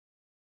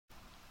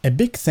A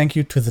big thank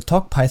you to the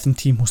Talk Python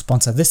team who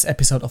sponsor this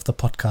episode of the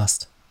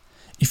podcast.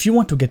 If you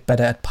want to get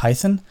better at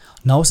Python,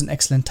 now is an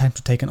excellent time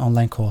to take an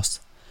online course.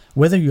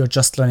 Whether you are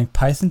just learning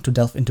Python to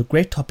delve into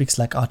great topics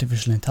like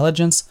artificial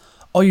intelligence,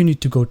 or you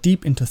need to go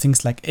deep into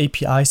things like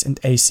APIs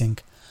and async,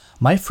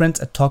 my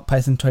friends at Talk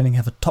Python Training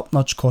have a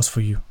top-notch course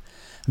for you.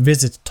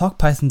 Visit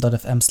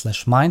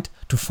talkpython.fm/mind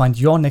to find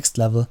your next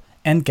level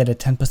and get a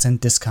 10%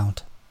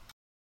 discount.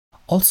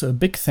 Also a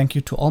big thank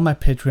you to all my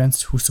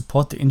Patreons who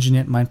support the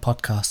Engineered Mind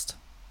podcast.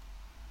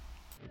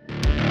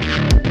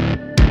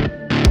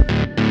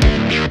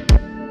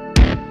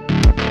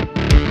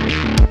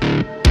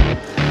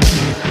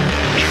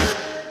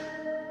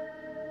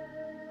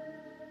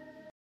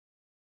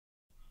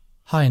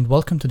 Hi and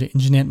welcome to the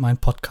Engineered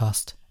Mind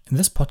podcast. In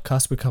this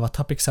podcast we cover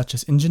topics such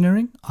as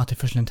engineering,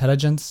 artificial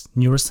intelligence,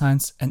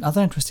 neuroscience and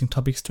other interesting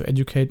topics to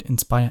educate,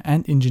 inspire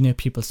and engineer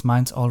people's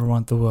minds all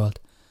around the world.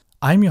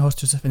 I'm your host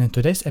Josef, and in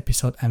today's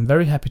episode I'm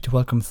very happy to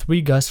welcome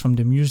three guys from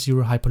the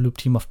mu0 Hyperloop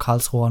team of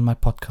Karlsruhe on my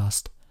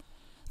podcast.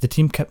 The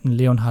team captain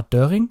Leonhard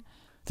Döring,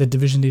 the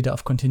division leader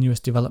of continuous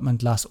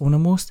development Lars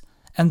Ohnemust,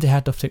 and the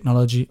head of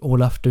technology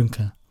Olaf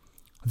Dünkel.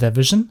 Their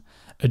vision?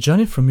 A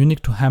journey from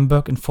Munich to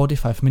Hamburg in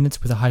 45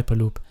 minutes with a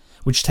Hyperloop,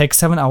 which takes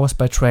 7 hours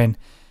by train,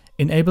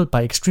 enabled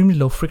by extremely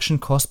low friction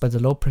caused by the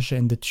low pressure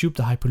in the tube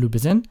the Hyperloop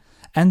is in,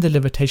 and the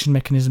levitation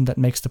mechanism that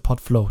makes the pod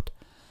float.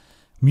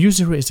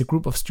 mu0 is a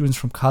group of students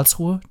from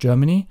Karlsruhe,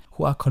 Germany,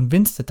 who are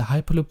convinced that the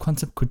Hyperloop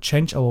concept could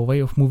change our way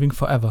of moving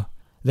forever.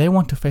 They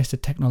want to face the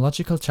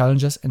technological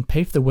challenges and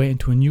pave the way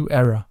into a new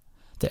era,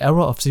 the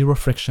era of zero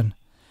friction.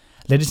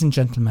 Ladies and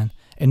gentlemen,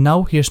 and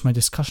now here's my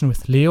discussion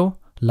with Leo,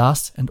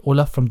 Lars and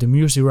Olaf from the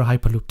mu0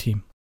 Hyperloop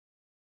team.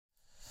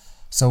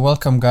 So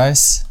welcome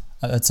guys,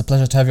 it's a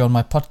pleasure to have you on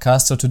my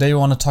podcast. So today we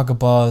want to talk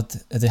about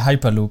the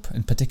Hyperloop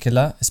in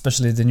particular,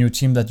 especially the new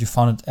team that you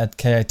founded at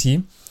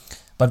KIT.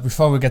 But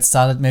before we get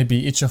started, maybe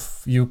each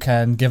of you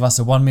can give us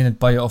a 1-minute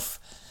bio of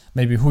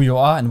maybe who you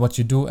are and what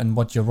you do and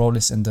what your role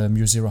is in the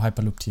mu0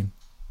 Hyperloop team.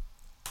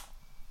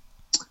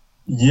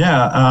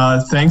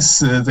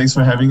 Thanks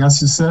for having us,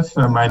 Josef.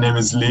 My name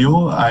is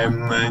Leo.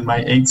 I'm in my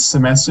 8th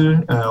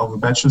semester of a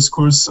bachelor's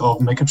course of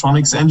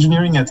mechatronics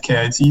engineering at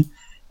KIT,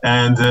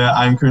 and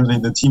I'm currently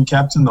the team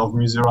captain of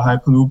mu0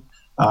 Hyperloop.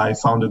 I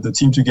founded the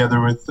team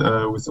together with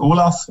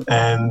Olaf,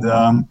 and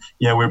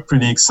we're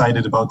pretty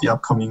excited about the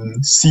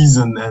upcoming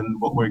season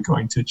and what we're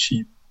going to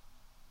achieve.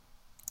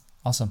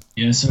 Awesome.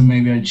 Yeah, so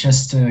maybe I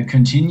just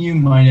continue.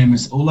 My name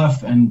is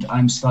Olaf, and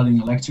I'm studying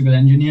electrical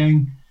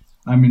engineering.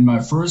 I'm in my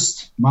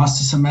first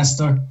master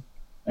semester,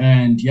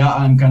 and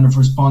I'm kind of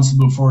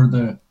responsible for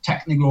the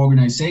technical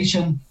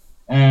organization.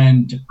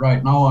 And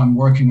right now I'm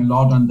working a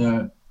lot on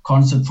the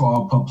concept for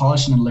our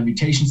propulsion and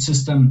levitation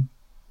system.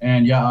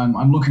 And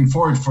I'm looking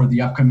forward for the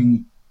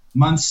upcoming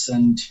months,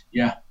 and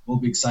will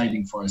be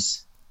exciting for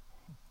us.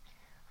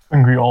 I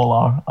think we all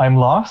are. I'm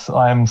Lars.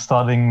 I'm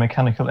studying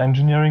mechanical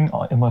engineering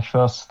in my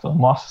first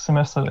master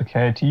semester at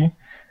KIT.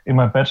 In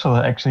my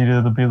bachelor, I actually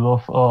did a bit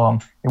of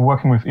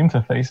working with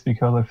interface,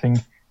 because I think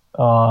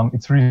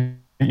it's really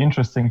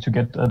interesting to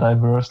get a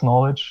diverse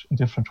knowledge in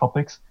different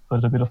topics.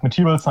 But a bit of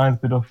material science,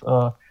 a bit of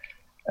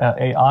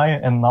AI,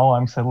 and now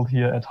I'm settled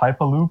here at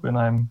Hyperloop, and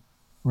I'm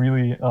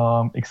really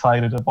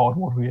excited about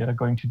what we are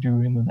going to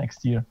do in the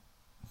next year.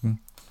 Mm-hmm.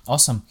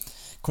 Awesome.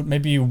 Could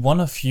maybe one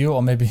of you,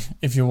 or maybe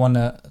if you want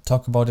to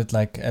talk about it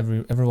like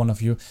every one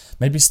of you,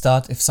 maybe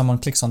start if someone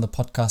clicks on the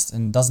podcast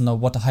and doesn't know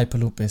what a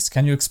Hyperloop is.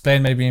 Can you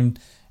explain maybe in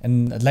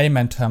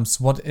layman terms,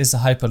 what is a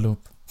Hyperloop?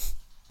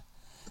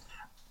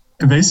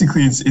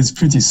 Basically, it's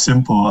pretty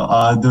simple.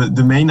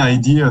 The main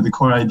idea, the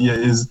core idea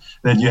is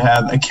that you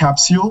have a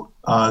capsule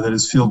that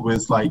is filled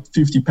with like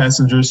 50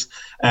 passengers,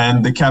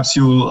 and the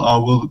capsule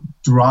will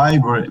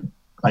drive, or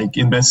like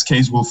in best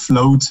case will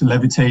float,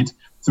 levitate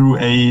through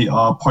a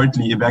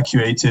partly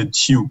evacuated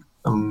tube,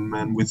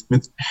 and with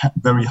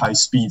very high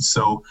speed.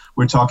 So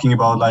we're talking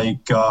about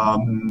like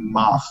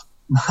Mach.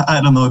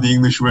 I don't know the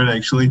English word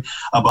actually,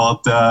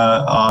 about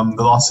the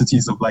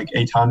velocities of like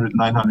 800,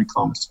 900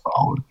 kilometers per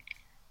hour.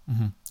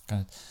 Mm-hmm.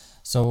 Got it.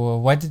 So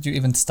why did you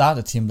even start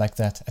a team like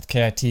that at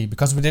KIT?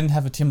 Because we didn't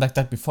have a team like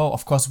that before.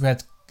 Of course, we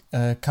had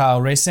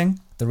KR Racing,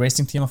 the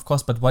racing team, of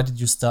course. But why did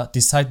you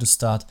decide to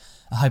start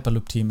a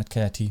Hyperloop team at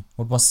KIT?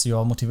 What was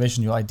your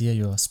motivation, your idea,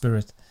 your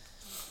spirit?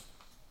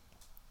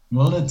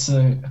 Well,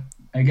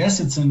 I guess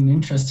it's an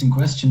interesting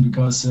question,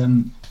 because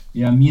me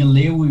and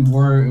Leo, we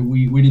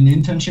did an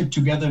internship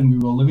together, and we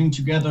were living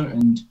together,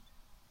 and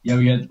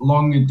we had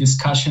long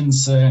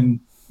discussions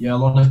and a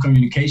lot of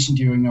communication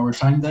during our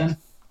time then.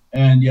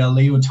 And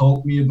Leo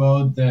told me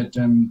about that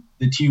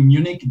the team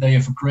Munich, they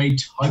have a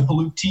great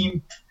Hyperloop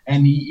team,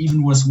 and he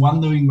even was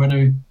wondering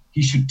whether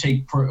he should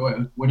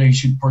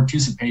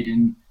participate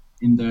in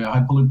the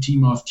Hyperloop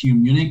team of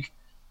Team Munich.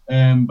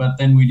 But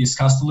then we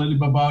discussed a little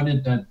bit about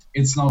it, that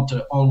it's not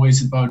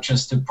always about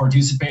just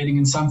participating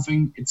in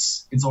something.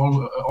 It's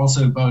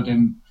also about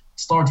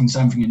starting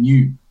something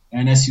new.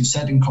 And as you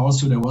said, in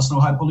Karlsruhe, there was no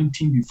Hyperloop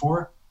team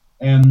before.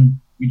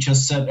 We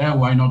just said,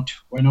 why not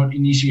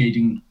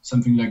initiating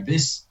something like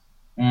this?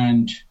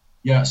 And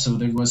yeah, so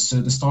that was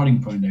the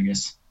starting point, I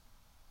guess.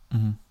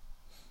 Mm-hmm.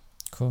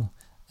 Cool.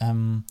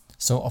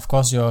 So of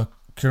course you're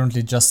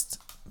currently just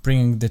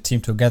bringing the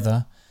team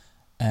together,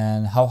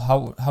 and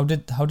how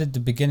did the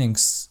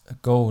beginnings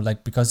go?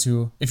 Like, because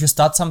if you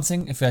start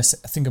something, if I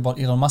think about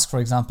Elon Musk, for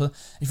example,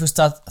 if you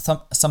start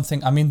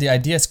something, I mean, the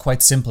idea is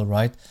quite simple,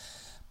 right?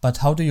 But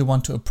how do you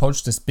want to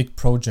approach this big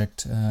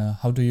project?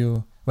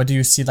 Where do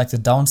you see like the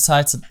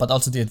downsides, but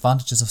also the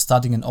advantages of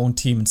starting an own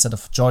team instead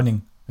of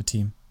joining a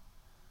team?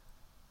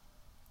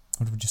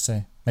 What would you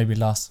say? Maybe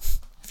Lars,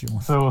 if you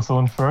want. So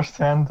on first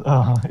hand,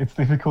 it's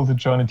difficult to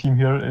join a team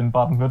here in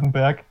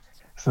Baden-Württemberg.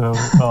 So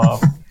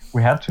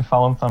we had to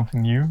found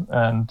something new,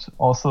 and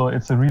also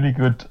it's a really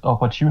good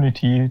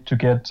opportunity to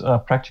get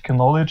practical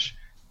knowledge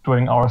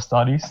during our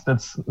studies.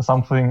 That's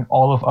something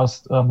all of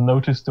us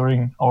noticed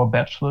during our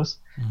bachelor's,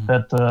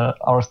 that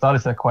our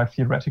studies are quite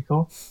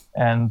theoretical,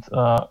 and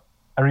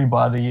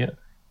everybody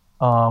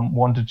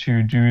wanted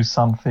to do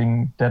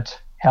something that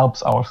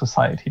helps our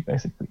society,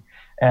 basically.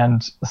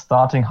 And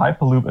starting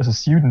Hyperloop as a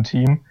student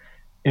team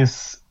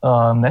is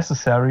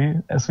necessary,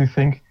 as we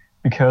think,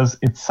 because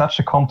it's such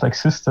a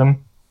complex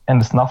system,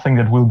 and it's nothing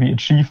that will be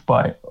achieved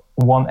by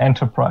one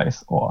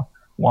enterprise or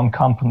one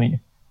company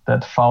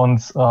that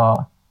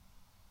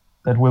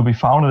will be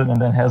founded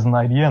and then has an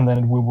idea and then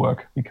it will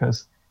work,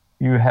 because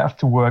you have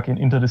to work in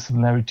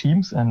interdisciplinary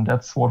teams, and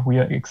that's what we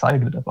are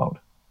excited about.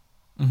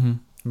 Mm-hmm.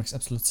 Makes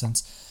absolute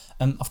sense.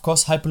 Of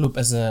course, Hyperloop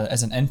as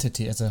an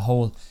entity, as a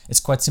whole, is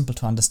quite simple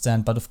to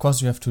understand, but of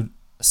course you have to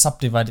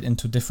subdivide it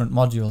into different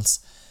modules.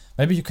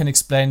 Maybe you can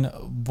explain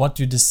what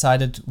you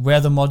decided were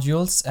the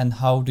modules and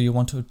how do you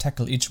want to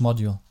tackle each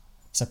module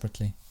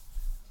separately.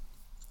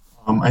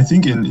 I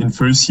think in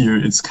first year,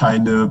 it's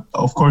kind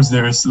of course,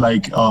 there is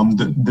like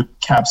the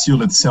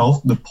capsule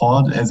itself, the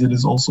pod, as it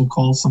is also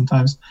called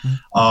sometimes.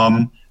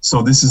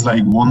 So this is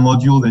like one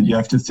module that you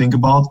have to think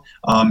about.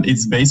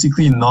 It's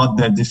basically not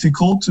that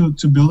difficult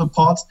to build a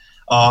pod.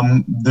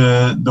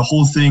 The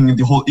whole thing,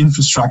 the whole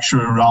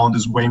infrastructure around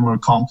is way more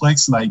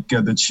complex, like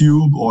the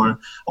tube, or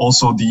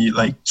also the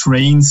like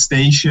train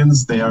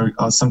stations. They are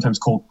sometimes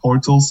called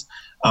portals.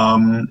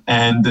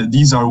 And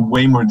these are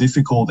way more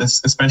difficult,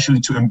 especially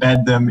to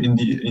embed them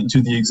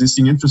into the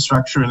existing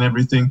infrastructure and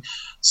everything.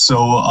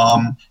 So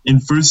in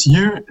first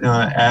year,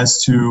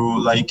 as to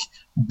like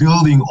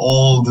building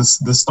all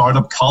the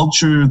startup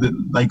culture,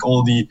 like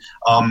all the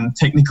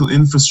technical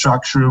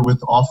infrastructure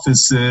with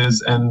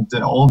offices and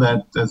all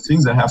that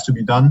things that have to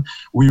be done,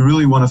 we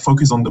really want to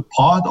focus on the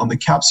pod, on the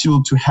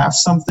capsule, to have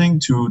something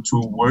to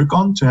work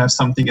on, to have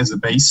something as a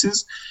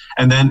basis.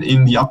 And then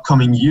in the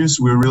upcoming years,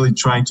 we're really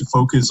trying to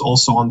focus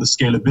also on the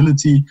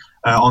scalability,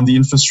 on the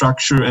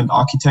infrastructure and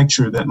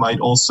architecture that might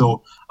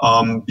also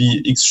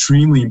be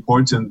extremely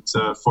important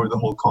for the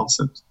whole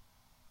concept.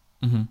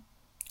 Mm-hmm.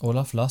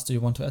 Olaf, Lars, do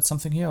you want to add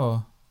something here?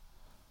 Or?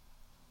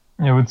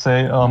 I would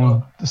say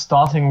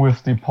starting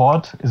with the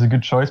pod is a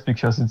good choice,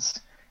 because it's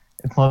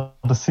not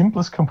the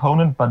simplest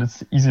component, but it's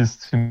the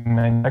easiest to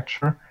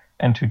manufacture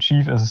and to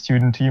achieve as a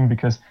student team,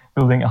 because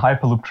building a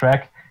Hyperloop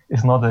track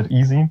is not that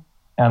easy.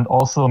 And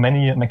also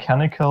many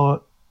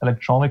mechanical,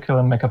 electronical,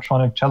 and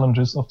mechatronic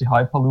challenges of the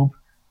Hyperloop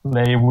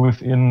lay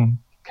within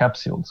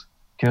capsules,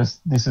 because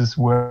this is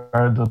where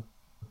the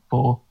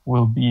people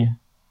will be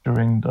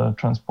during the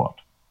transport.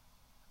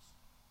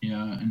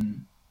 Yeah,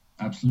 and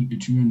absolutely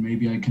true. And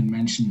maybe I can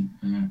mention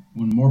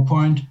one more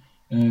point.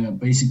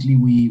 Basically,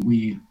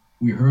 we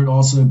heard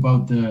also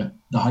about the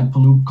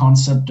Hyperloop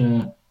concept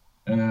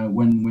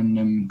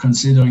when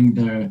considering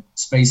the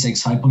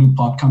SpaceX Hyperloop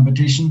pod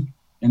competition.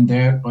 And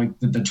there, like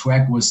the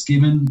track was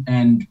given,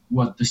 and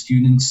what the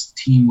students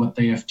team, what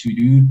they have to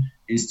do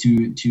is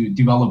to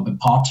develop a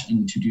pod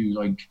and to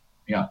do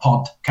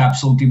pod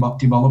capsule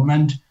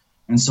development.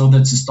 And so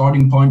that's a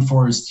starting point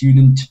for a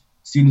student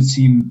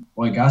team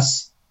like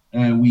us.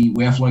 We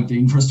have like the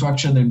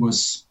infrastructure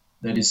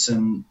that is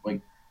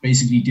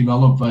basically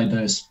developed by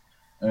the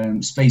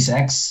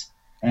SpaceX,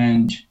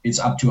 and it's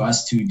up to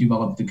us to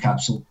develop the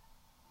capsule.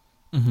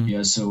 Mm-hmm.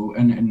 Yeah, so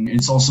and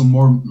it's also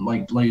more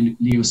like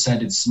Leo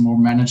said, it's more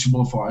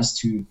manageable for us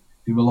to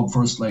develop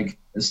first like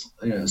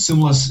a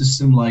similar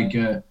system like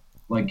a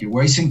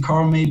racing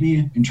car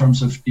maybe in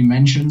terms of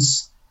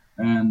dimensions,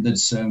 and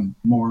that's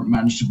more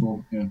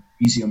manageable,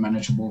 easier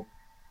manageable,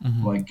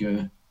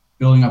 mm-hmm.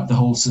 Building up the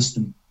whole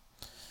system.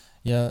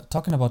 Yeah,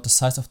 talking about the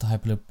size of the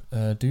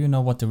Hyperloop, do you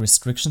know what the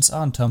restrictions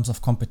are in terms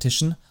of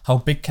competition? How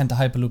big can the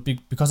Hyperloop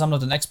be? Because I'm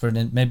not an expert,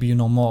 and maybe you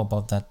know more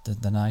about that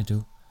than I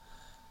do.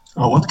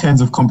 What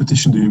kinds of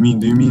competition do you mean?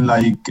 Do you mean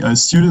like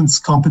students'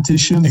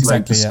 competitions,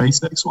 exactly, like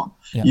the SpaceX one?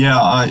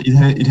 Yeah,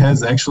 it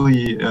has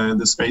actually,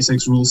 the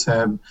SpaceX rules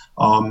have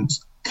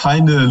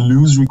kind of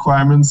loose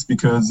requirements,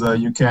 because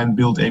you can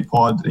build a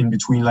pod in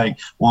between like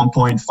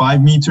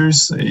 1.5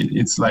 meters.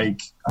 It's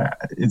like,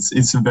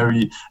 it's a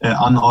very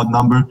unodd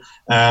number.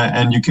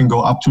 And you can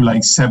go up to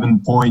like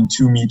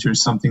 7.2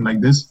 meters, something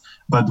like this.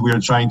 but we are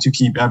trying to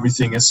keep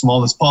everything as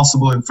small as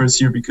possible in first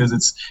year because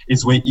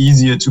it's way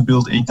easier to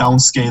build a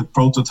downscaled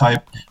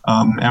prototype.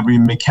 Every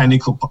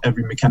mechanic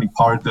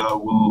part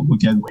will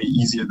get way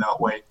easier that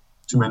way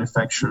to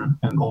manufacture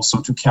and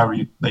also to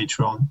carry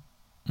later on.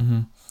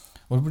 Mm-hmm.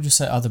 What would you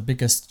say are the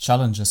biggest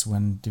challenges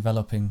when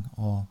developing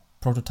or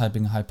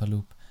prototyping a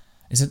Hyperloop?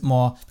 Is it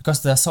more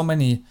because there are so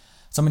many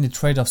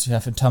trade-offs you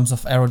have in terms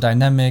of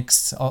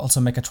aerodynamics,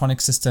 also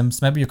mechatronic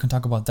systems? Maybe you can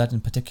talk about that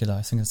in particular.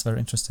 I think it's very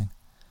interesting.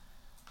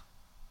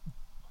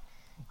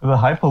 The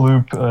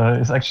Hyperloop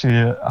is actually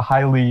a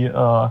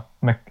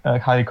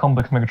highly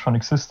complex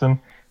mechatronic system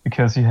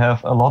because you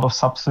have a lot of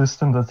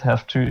subsystems that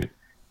have to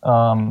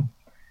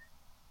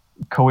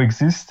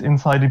coexist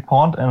inside the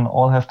pod and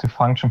all have to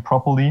function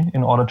properly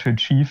in order to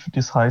achieve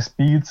these high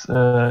speeds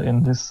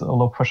in these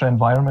low pressure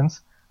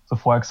environments. So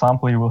for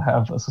example, you will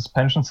have a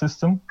suspension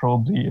system,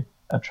 probably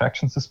a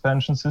traction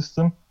suspension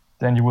system.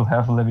 Then you will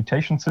have a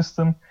levitation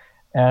system,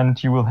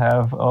 and you will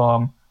have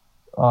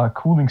a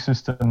cooling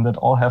system that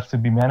all have to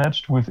be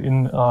managed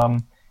within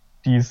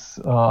these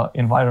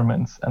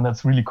environments. And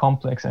that's really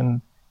complex.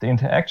 And the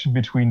interaction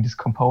between these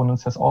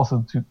components has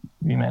also to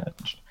be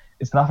managed.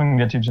 It's nothing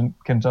that you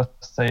can just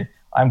say,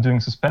 I'm doing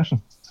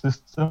suspension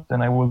system,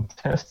 then I will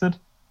test it,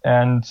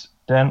 and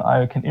then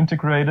I can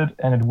integrate it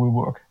and it will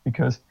work.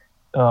 Because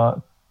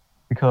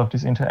of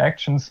these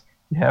interactions,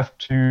 you have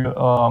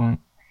to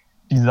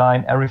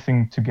design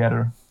everything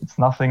together. It's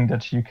nothing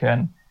that you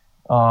can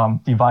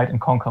divide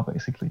and conquer,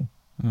 basically.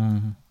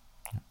 Mm-hmm.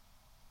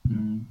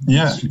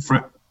 Yeah,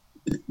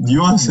 do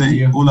you want to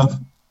say, Olaf?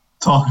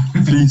 Talk,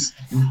 please.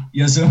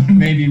 Yeah, so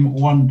maybe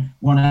one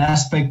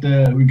aspect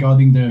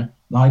regarding the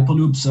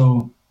Hyperloop.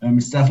 So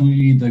it's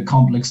definitely the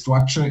complex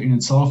structure in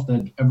itself,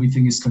 that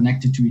everything is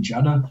connected to each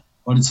other,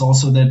 but it's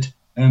also that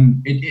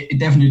it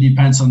definitely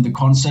depends on the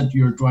concept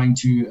you're trying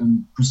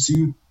to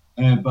pursue.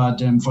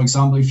 But for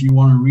example, if you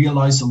want to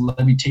realize a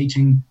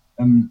levitating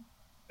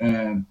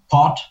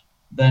pod,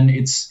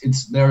 then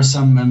there are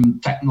some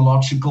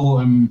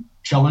technological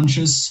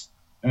challenges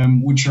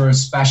which are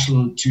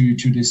special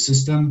to this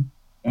system.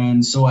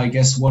 And so I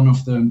guess one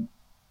of the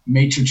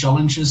major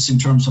challenges in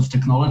terms of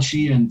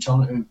technology and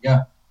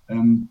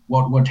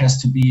what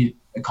has to be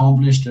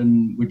accomplished,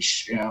 and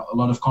which a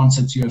lot of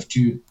concepts you have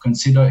to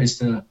consider, is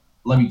the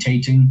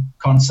levitating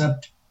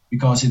concept,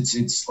 because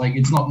it's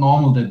not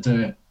normal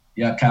that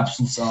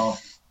capsules are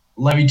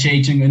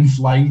levitating and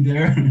flying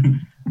there.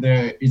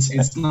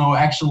 It's no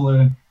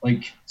actual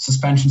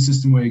suspension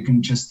system where you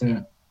can just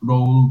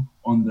roll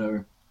on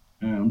the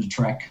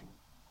track.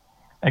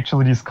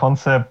 Actually, this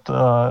concept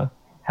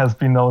has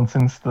been known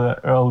since the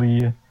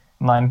early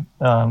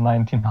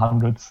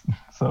 1900s.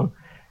 So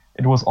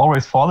it was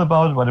always thought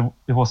about, but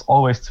it was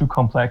always too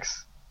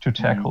complex to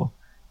tackle.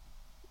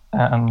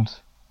 Mm-hmm. And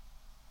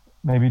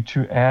maybe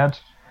to add,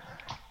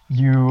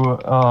 you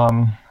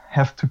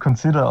have to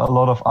consider a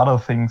lot of other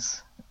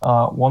things.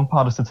 One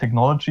part is the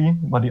technology,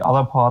 but the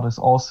other part is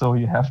also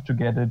you have to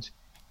get it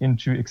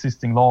into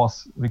existing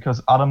laws,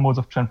 because other modes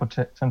of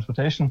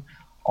transportation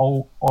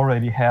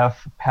already have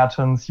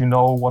patterns. You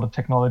know what a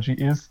technology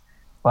is,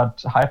 but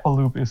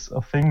Hyperloop is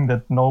a thing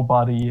that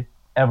nobody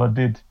ever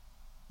did.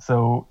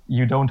 So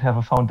you don't have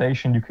a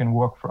foundation you can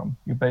work from.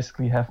 You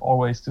basically have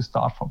always to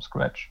start from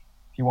scratch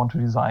if you want to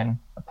design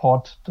a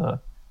pod, the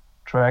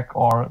track,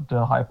 or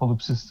the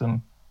Hyperloop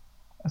system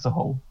as a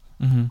whole.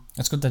 Mm-hmm.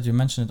 It's good that you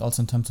mentioned it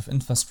also in terms of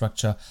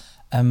infrastructure.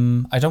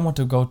 I don't want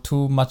to go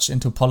too much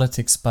into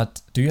politics,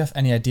 but do you have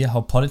any idea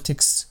how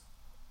politics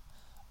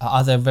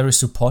are they very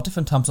supportive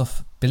in terms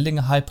of building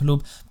a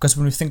Hyperloop? Because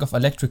when we think of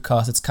electric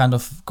cars, it's kind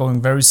of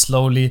going very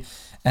slowly,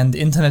 and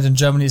the internet in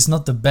Germany is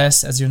not the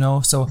best, as you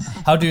know. So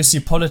how do you see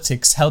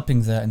politics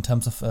helping there in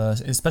terms of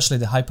especially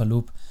the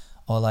Hyperloop,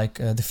 or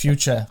the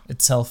future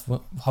itself?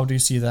 How do you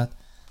see that?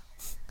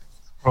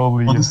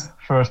 Probably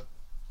first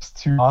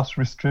two large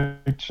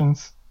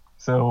restrictions.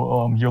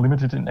 So you're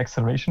limited in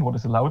acceleration, what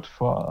is allowed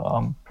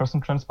for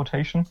person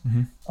transportation.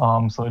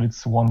 Mm-hmm. So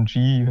it's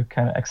 1G, you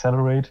can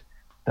accelerate.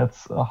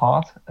 That's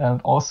hard. And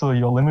also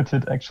you're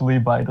limited actually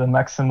by the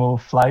maximal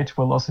flight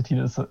velocity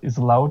that is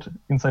allowed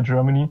inside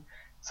Germany.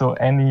 So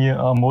any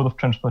mode of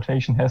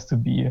transportation has to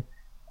be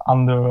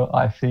under,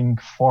 I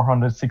think,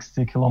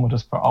 460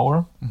 kilometers per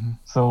hour. Mm-hmm.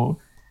 So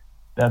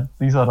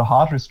these are the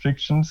hard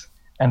restrictions.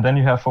 And then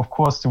you have, of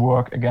course, to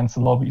work against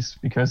the lobbies,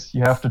 because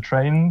you have to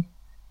train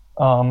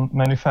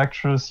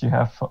manufacturers. You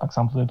have, for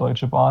example, the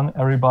Deutsche Bahn.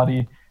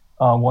 Everybody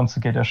wants to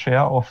get a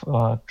share of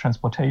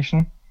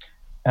transportation.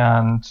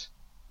 And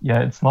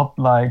it's not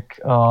like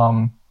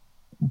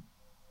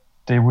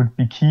they would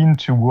be keen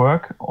to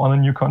work on a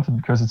new concept,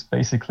 because it's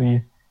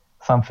basically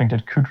something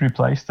that could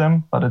replace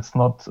them, but it's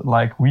not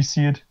like we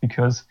see it,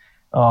 because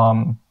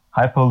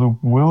Hyperloop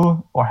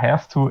will or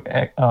have to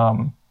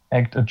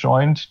act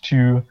adjoint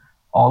to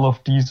all of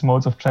these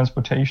modes of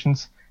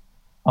transportations.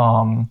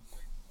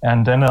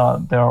 And then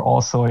there are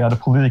also the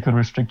political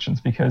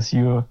restrictions, because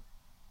you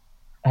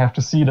have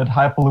to see that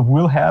Hyperloop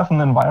will have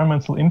an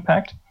environmental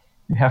impact.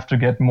 You have to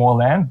get more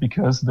land,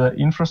 because the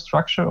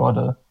infrastructure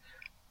or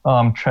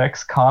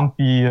tracks can't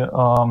be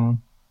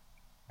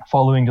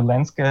following the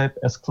landscape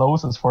as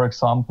close as, for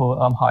example,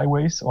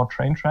 highways or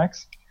train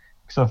tracks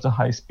because of the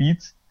high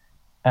speeds.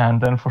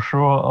 And then for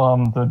sure,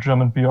 the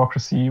German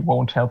bureaucracy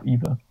won't help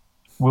either.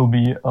 Will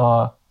be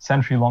a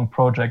century-long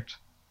project,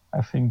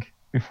 I think,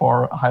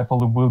 before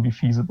Hyperloop will be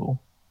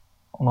feasible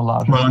on a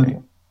larger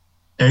scale.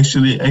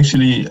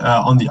 Actually,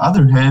 on the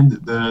other hand,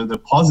 the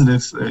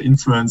positive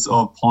influence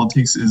of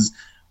politics is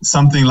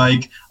something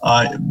like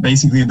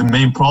basically the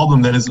main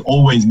problem that is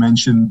always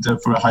mentioned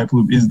for a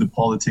Hyperloop is the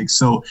politics.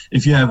 So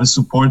if you have a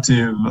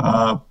supportive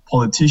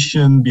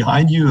politician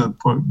behind you,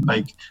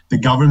 like the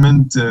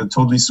government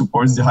totally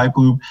supports the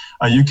Hyperloop,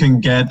 you can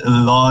get a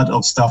lot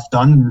of stuff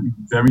done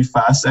very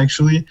fast,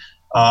 actually.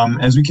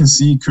 As we can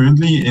see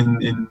currently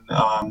in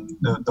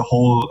the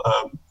whole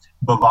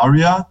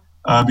Bavaria,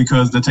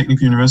 because the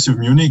Technical University of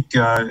Munich,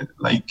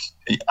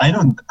 I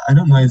don't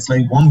know, it's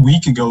like 1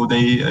 week ago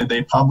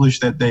they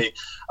published that they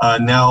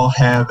now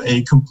have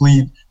a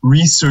complete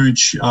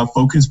research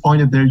focus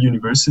point at their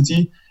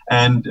university,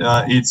 and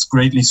it's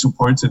greatly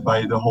supported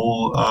by the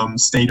whole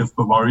state of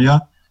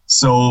Bavaria.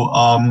 So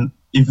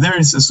if there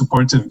is a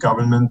supportive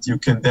government, you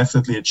can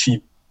definitely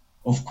achieve.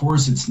 Of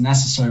course, it's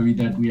necessary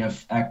that we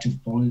have active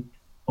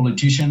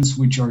politicians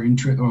which are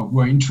who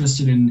are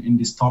interested in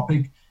this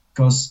topic,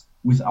 because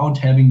without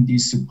having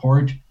this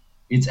support,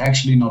 it's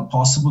actually not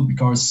possible,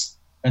 because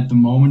at the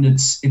moment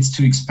it's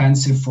too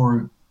expensive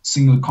for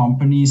single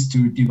companies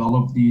to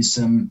develop these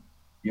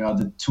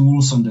the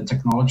tools and the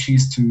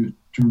technologies to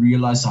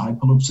realize a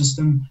Hyperloop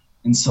system.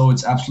 And so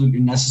it's absolutely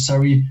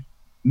necessary,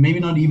 maybe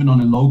not even on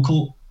a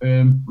local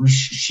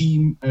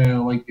regime,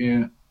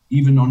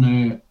 even on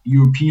a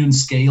European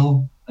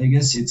scale. I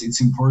guess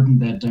it's important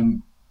that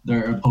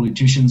there are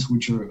politicians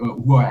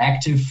who are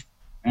active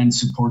and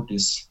support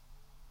this.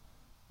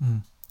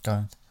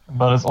 Got it.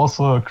 But it's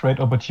also a great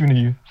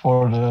opportunity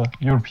for the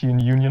European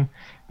Union,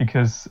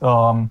 because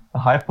a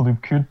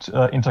Hyperloop could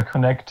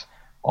interconnect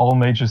all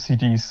major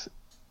cities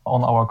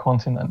on our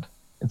continent.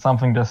 It's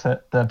something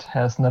that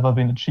has never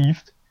been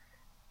achieved,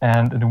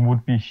 and it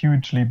would be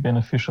hugely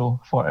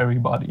beneficial for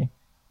everybody.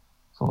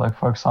 So, like,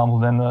 for example,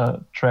 then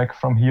a track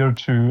from here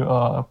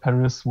to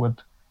Paris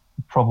would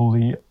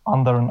probably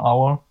under an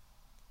hour,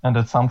 and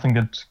that's something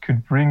that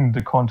could bring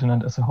the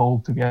continent as a whole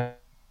together.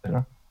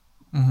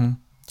 Mm-hmm.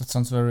 That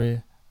sounds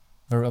very,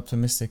 very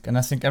optimistic. And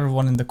I think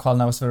everyone in the call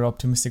now is very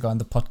optimistic on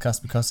the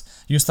podcast, because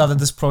you started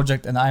this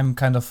project and I'm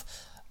kind of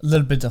a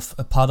little bit of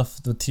a part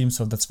of the team.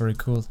 So that's very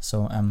cool.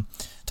 So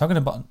talking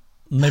about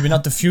maybe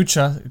not the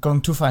future,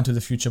 going too far into the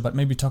future, but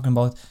maybe talking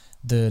about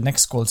the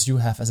next goals you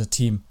have as a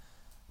team.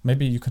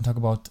 Maybe you can talk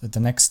about the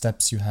next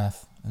steps you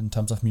have in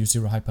terms of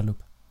MuZero Hyperloop.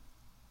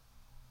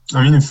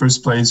 I mean, in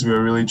first place, we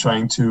are really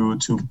trying to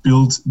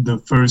build the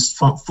first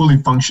fully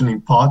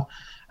functioning pod.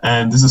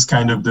 And this is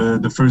kind of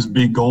the first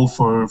big goal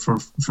for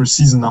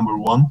season number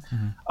 1.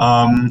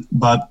 Mm-hmm.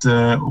 But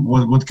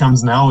what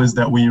comes now is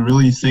that we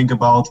really think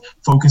about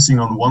focusing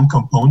on one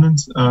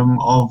component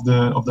of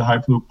the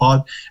Hyperloop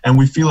pod, and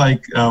we feel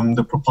like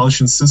the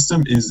propulsion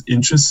system is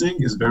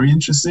very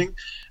interesting.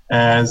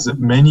 As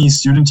many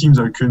student teams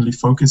are currently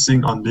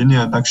focusing on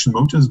linear induction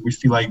motors, we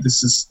feel like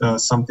this is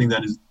something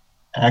that is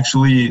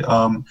actually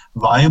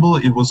viable.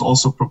 It was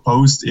also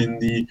proposed in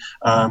the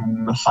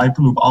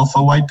Hyperloop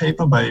Alpha white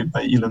paper by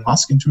Elon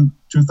Musk in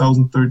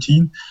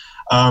 2013.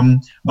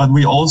 But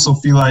we also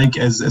feel like,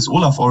 as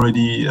Olaf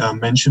already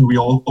mentioned, we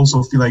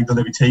also feel like the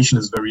levitation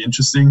is very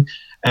interesting.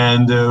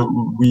 And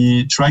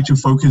we try to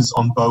focus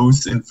on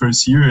both in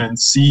first year and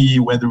see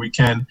whether we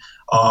can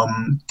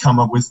come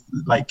up with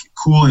like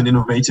cool and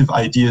innovative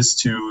ideas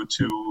to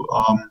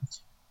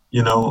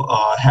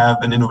have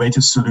an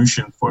innovative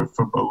solution for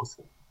both.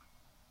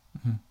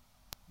 Mm-hmm.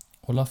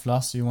 Olaf,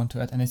 Lars, do you want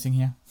to add anything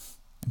here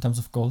in terms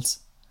of goals?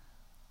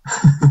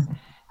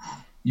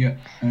 Yeah,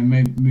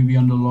 maybe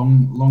on the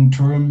long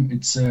term,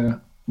 it's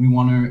we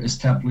want to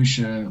establish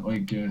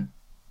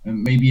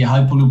maybe a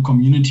Hyperloop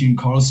community in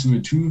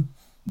Karlsruhe too,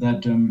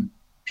 that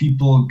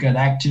people get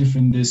active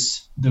in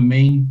this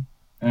domain,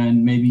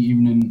 and maybe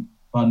even in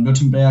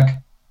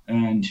Baden-Württemberg.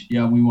 And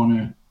yeah, we want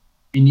to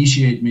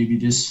initiate maybe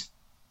this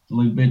a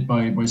little bit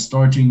by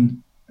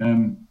starting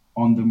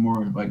on the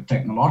more like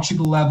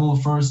technological level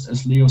first,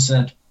 as Leo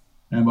said,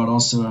 but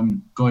also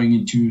going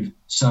into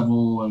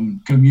several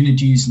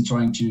communities and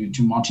trying to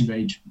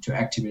motivate, to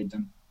activate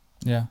them.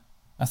 Yeah,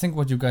 I think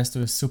what you guys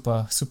do is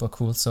super, super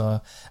cool.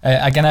 So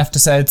again, I have to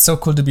say it's so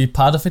cool to be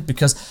part of it,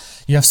 because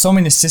you have so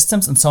many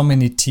systems and so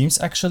many teams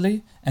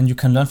actually, and you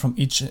can learn from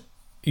each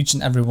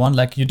and every one.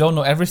 Like, you don't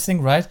know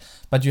everything, right?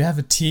 But you have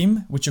a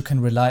team which you can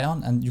rely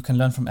on, and you can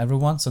learn from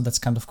everyone. So that's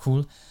kind of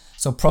cool.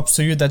 So props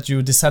to you that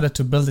you decided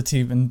to build a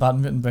team in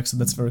Baden-Württemberg. So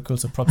that's very cool.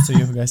 So props to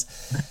you guys.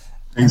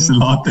 Thanks a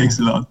lot.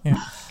 Yeah.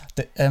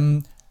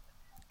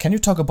 Can you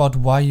talk about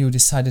why you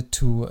decided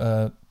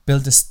to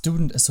build a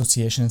student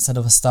association instead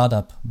of a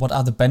startup? What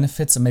are the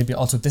benefits and maybe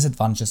also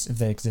disadvantages if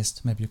they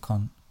exist? Maybe you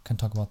can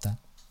talk about that.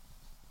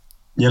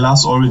 Yeah,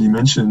 Lars already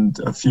mentioned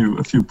a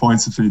few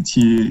points of it.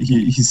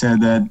 He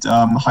said that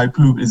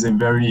Hyperloop is a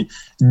very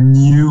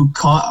new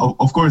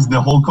of course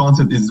the whole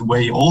concept is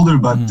way older,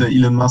 but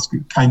Elon Musk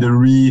kind of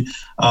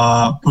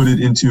put it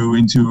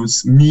into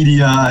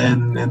media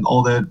and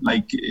all that,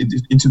 like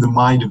into the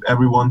mind of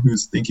everyone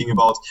who's thinking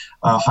about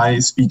high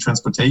speed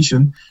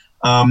transportation.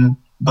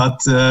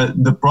 But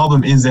the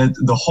problem is that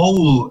the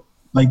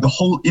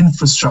whole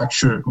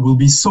infrastructure will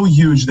be so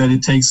huge that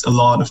it takes a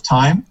lot of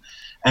time.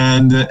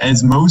 And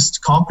as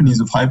most companies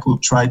of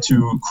Hyperloop try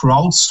to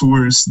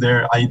crowdsource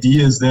their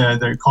ideas,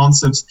 their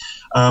concepts,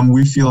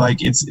 we feel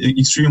like it's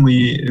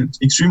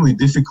extremely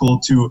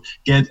difficult to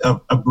get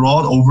a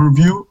broad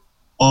overview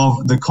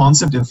of the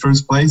concept in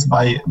first place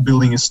by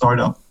building a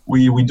startup.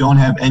 We don't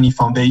have any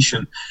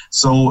foundation.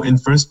 So in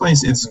first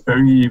place, it's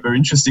very, very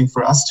interesting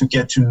for us to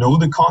get to know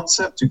the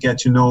concept, to get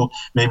to know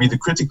maybe the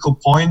critical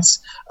points,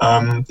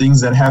 things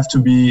that have to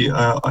be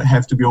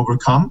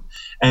overcome.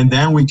 And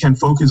then we can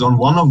focus on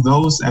one of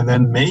those, and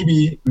then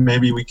maybe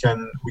we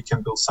can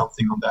build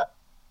something on that.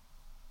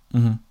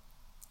 Mm-hmm.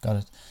 Got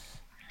it.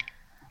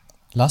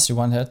 Lars, you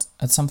want to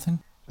add something?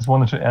 Just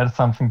wanted to add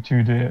something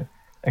to the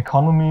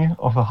economy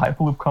of a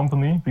Hyperloop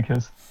company,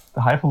 because the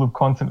Hyperloop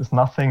concept is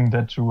nothing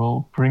that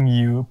will bring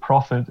you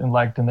profit in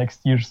like the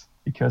next years,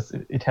 because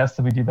it has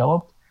to be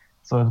developed.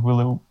 So it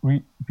will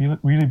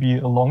really be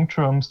a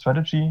long-term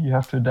strategy you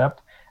have to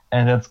adapt,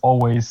 and that's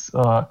always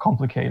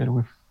complicated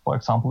with, for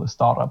example, a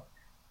startup.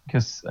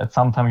 Because at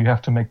some time you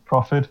have to make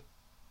profit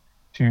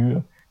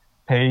to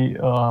pay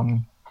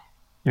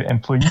your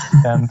employees,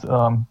 and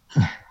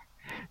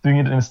doing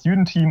it in a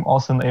student team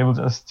also enables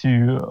us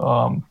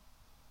to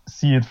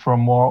see it from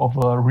more of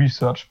a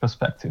research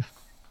perspective,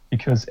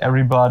 because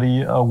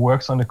everybody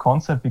works on the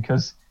concept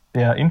because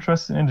they are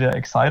interested in it, they're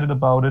excited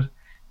about it,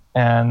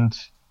 and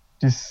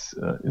this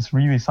is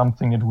really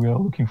something that we are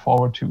looking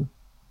forward to,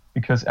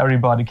 because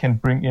everybody can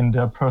bring in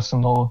their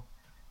personal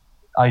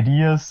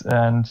ideas,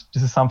 and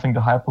this is something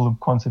the Hyperloop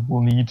concept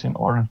will need in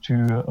order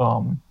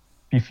to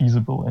be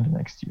feasible in the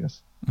next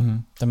years. Mm-hmm.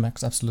 That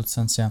makes absolute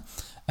sense, yeah.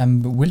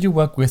 Will you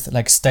work with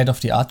like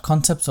state-of-the-art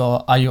concepts,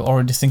 or are you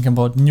already thinking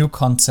about new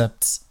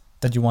concepts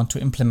that you want to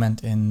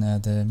implement in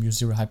the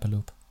MuZero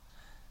Hyperloop?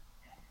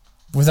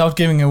 Without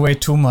giving away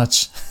too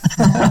much,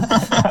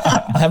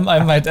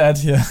 I might add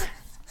here.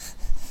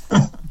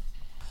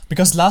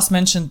 Because Lars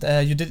mentioned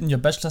you did in your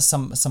bachelor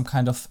some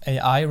kind of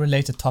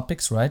AI-related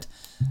topics, right?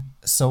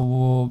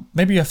 So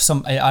maybe you have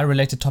some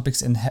AI-related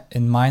topics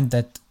in mind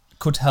that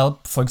could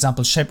help, for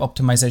example, shape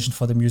optimization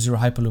for the MuZero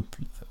Hyperloop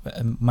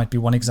might be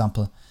one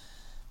example.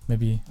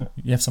 Maybe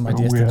you have some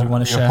ideas that you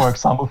want to share. For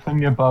example,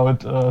 thinking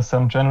about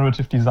some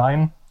generative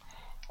design,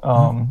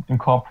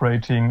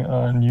 incorporating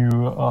new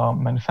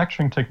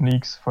manufacturing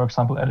techniques. For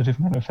example, additive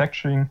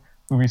manufacturing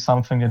will be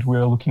something that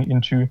we're looking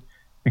into,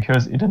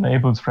 because it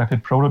enables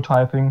rapid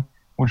prototyping,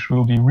 which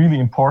will be really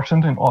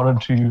important in order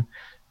to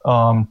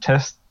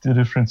test the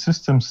different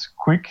systems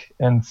quick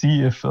and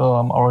see if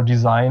our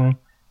design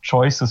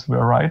choices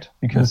were right,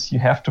 because you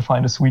have to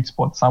find a sweet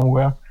spot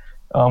somewhere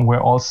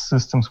where all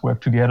systems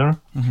work together.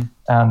 Mm-hmm.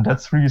 And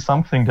that's really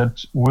something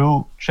that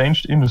will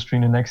change the industry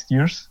in the next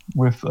years,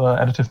 with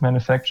additive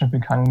manufacturing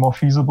becoming more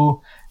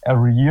feasible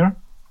every year.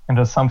 And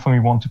that's something we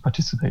want to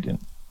participate in.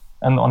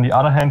 And on the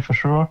other hand, for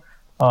sure,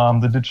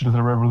 the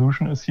digital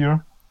revolution is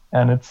here.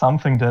 And it's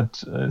something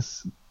that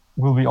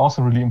will be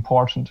also really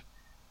important,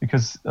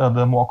 because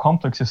the more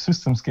complex your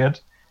systems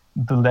get,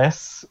 the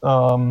less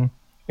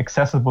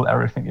accessible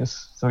everything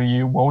is. So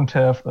you won't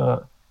have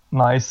a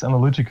nice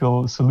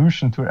analytical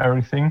solution to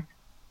everything.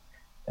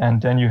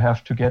 And then you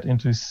have to get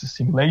into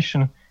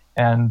simulation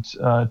and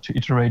to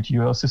iterate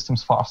your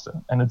systems faster.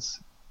 And it's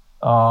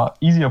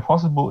easier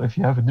possible if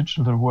you have a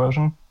digital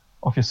version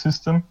of your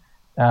system.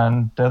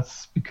 And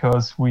that's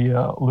because we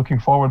are looking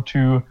forward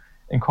to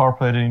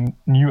incorporating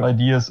new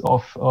ideas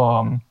of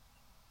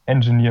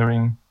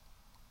engineering.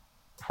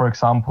 For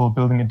example,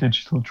 building a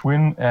digital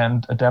twin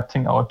and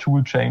adapting our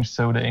tool chain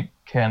so they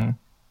can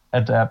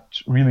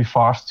adapt really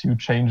fast to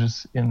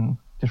changes in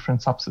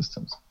different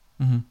subsystems.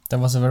 Mm-hmm. That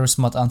was a very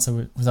smart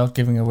answer without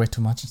giving away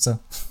too much. So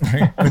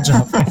very good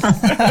job.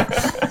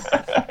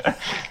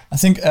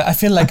 I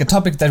feel like a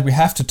topic that we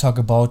have to talk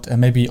about,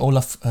 maybe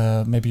Olaf,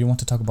 maybe you want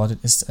to talk about it,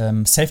 is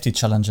safety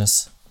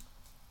challenges.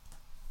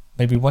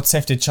 Maybe what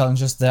safety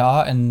challenges there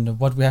are and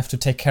what we have to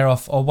take care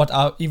of, or what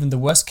are even the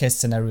worst case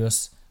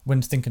scenarios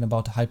when thinking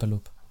about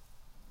Hyperloop.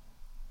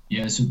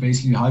 Yeah, so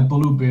basically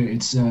Hyperloop,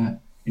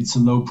 it's a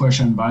low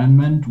pressure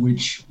environment,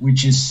 which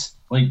is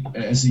like,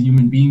 as a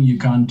human being, you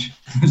can't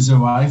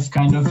survive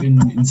kind of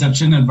in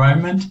such an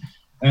environment.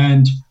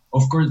 And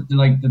of course,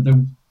 like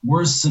the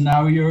worst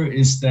scenario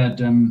is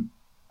that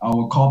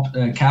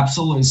our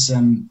capsule is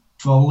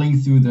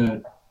traveling through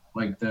the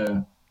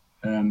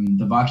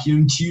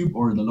vacuum tube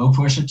or the low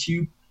pressure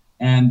tube,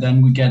 and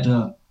then we get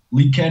a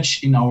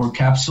leakage in our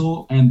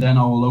capsule, and then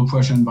our low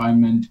pressure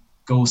environment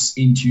goes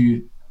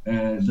into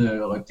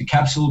the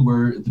capsule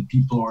where the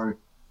people are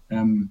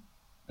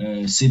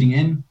sitting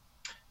in.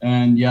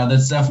 And yeah,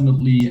 that's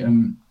definitely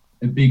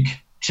a big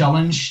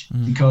challenge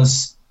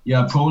because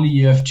probably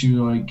you have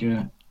to like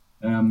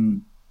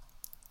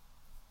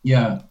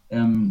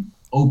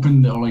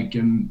open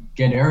the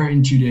get air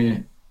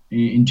into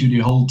the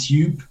whole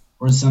tube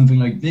or something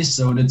like this.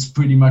 So that's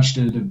pretty much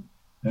the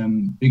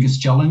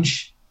biggest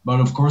challenge. But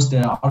of course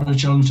there are other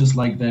challenges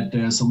like that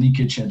there's a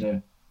leakage at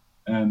the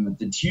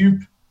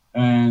tube,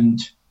 and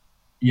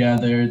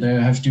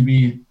there have to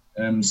be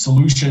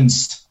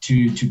solutions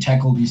to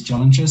tackle these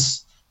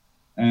challenges.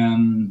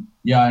 And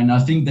I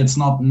think that's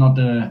not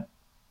a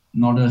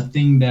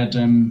thing that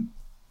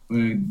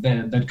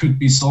that could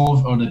be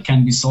solved or that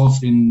can be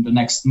solved in the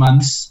next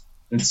months.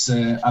 That's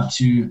up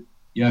to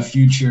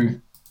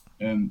future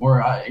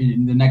or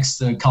in the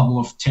next couple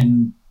of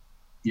 10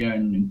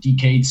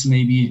 decades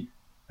maybe,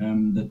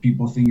 that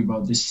people think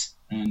about this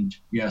and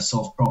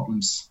solve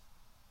problems.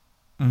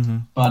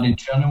 But in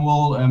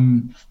general,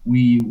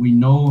 we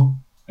know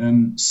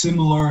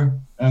similar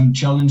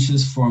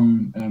challenges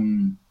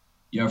from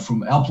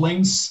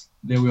airplanes.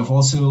 There we have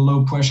also a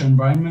low pressure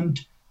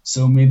environment,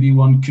 so maybe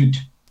one could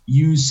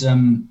use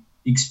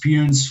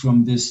experience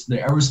from the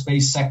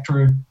aerospace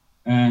sector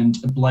and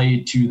apply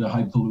it to the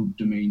Hyperloop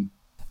domain.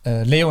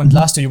 Leo and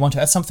Lars, do you want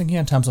to add something here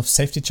in terms of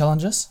safety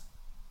challenges?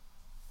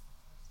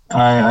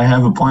 I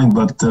have a point,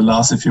 but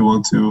Lars, if you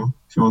want to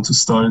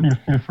start, you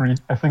feel free.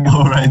 I think it's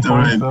all right.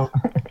 So.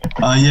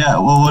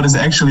 Well, what is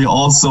actually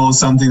also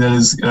something that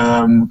is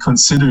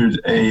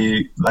considered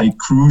a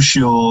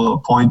crucial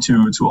point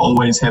to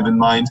always have in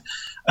mind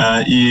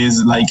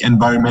is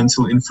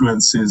environmental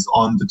influences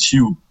on the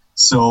tube.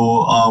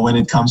 So when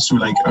it comes to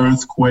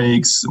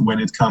earthquakes, when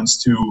it comes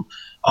to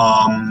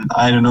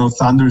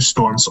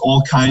thunderstorms,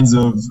 all kinds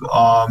of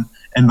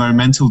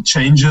environmental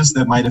changes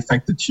that might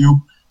affect the tube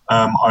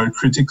are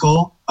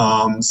critical,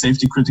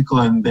 safety critical,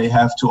 and they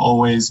have to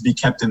always be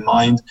kept in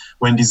mind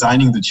when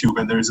designing the tube.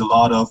 And there is a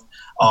lot of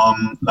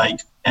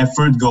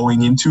effort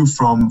going into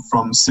from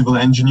civil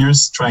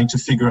engineers trying to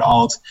figure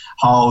out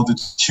how the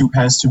tube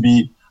has to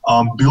be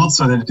built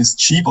so that it is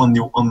cheap on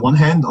one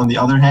hand. On the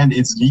other hand,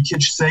 it's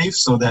leakage safe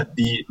so that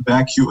the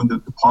vacuum, the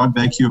part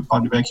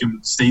vacuum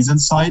stays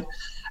inside.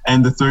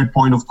 And the third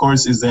point, of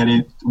course, is that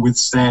it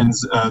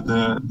withstands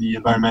the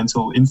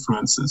environmental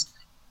influences.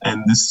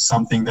 And this is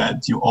something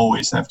that you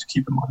always have to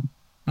keep in mind.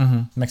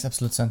 Makes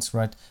absolute sense,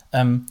 right?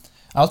 I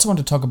also want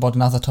to talk about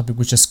another topic,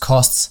 which is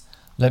costs.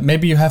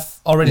 Maybe you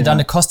have already done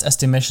a cost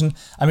estimation.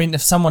 I mean,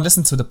 if someone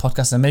listens to the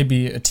podcast and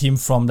maybe a team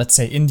from, let's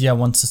say, India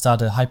wants to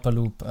start a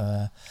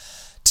Hyperloop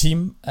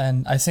team,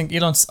 and I think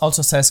Elon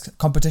also says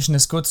competition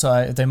is good,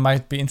 so they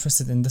might be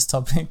interested in this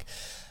topic.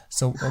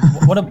 So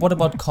what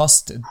about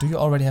cost? Do you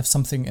already have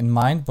something in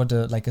mind what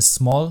a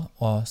small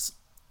or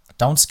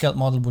downscaled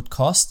model would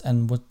cost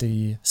and what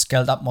the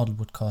scaled up model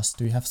would cost?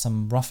 Do you have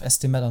some rough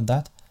estimate on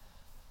that?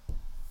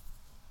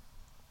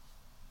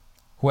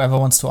 Whoever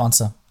wants to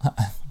answer.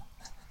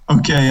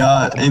 Okay,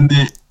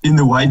 in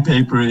the white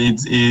paper,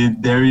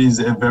 there is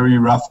a very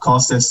rough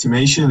cost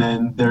estimation,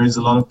 and there is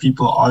a lot of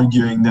people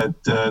arguing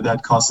that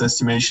that cost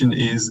estimation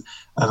is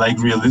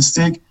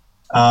realistic.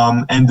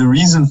 And the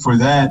reason for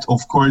that,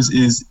 of course,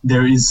 is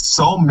there is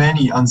so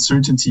many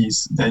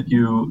uncertainties that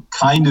you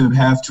kind of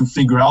have to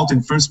figure out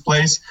in first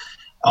place,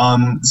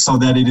 so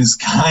that it is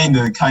kind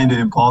of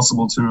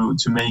impossible to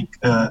make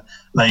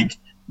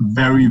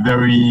very,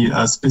 very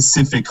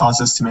specific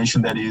cost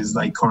estimation that is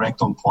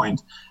correct on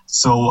point.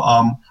 So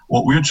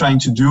what we're trying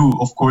to do,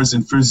 of course,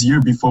 in first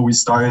year before we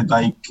started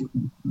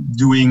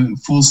doing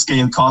full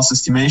scale cost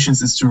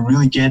estimations is to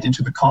really get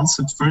into the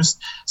concept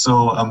first.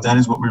 So that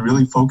is what we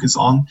really focus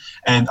on.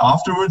 And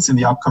afterwards, in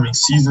the upcoming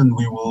season,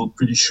 we will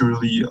pretty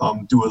surely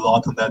do a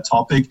lot on that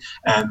topic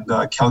and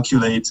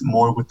calculate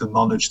more with the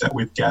knowledge that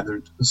we've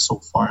gathered so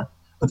far.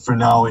 But for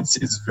now,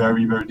 it's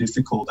very, very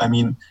difficult. I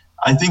mean,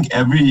 I think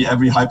every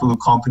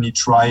Hyperloop company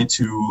try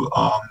to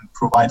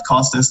provide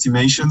cost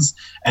estimations,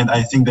 and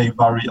I think they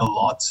vary a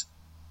lot.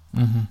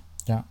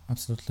 Yeah,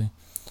 absolutely.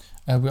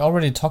 We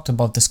already talked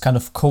about this kind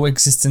of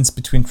coexistence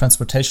between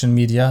transportation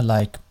media,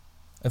 like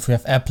if we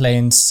have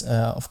airplanes,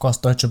 of course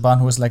Deutsche Bahn,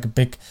 who is like a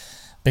big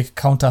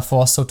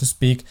counterforce, so to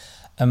speak.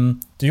 Do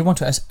you want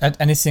to add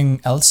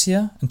anything else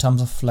here in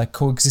terms of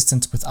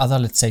coexistence with other,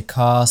 let's say,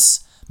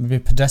 cars, maybe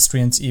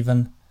pedestrians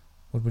even?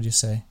 What would you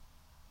say?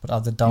 What are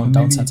the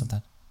downsides of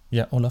that?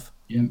 Yeah, Olaf.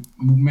 Yeah,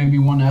 maybe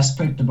one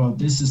aspect about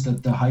this is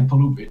that the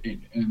Hyperloop,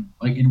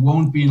 it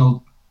won't be,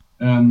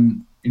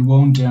 it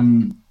won't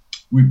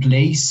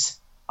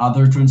replace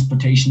other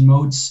transportation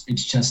modes.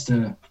 It's just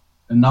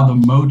another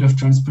mode of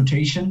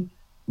transportation,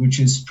 which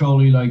is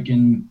probably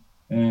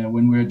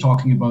when we're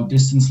talking about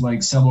distance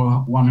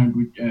several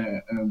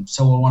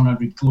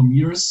 100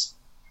 kilometers.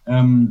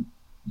 Then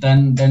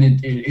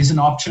it is an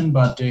option,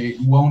 but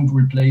it won't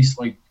replace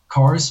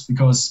cars,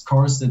 because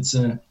cars, that's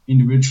a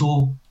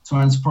individual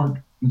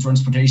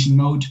transportation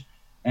mode,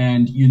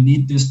 and you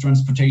need this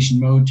transportation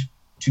mode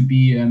to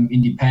be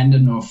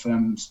independent of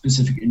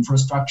specific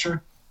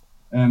infrastructure.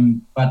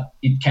 But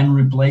it can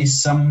replace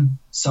some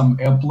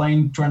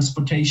airplane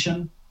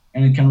transportation,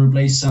 and it can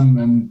replace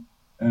some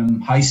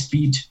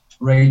high-speed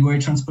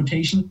railway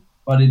transportation.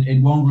 but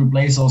it won't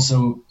replace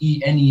also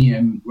any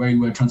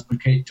railway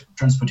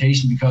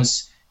transportation,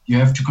 because you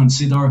have to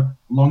consider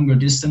longer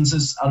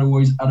distances.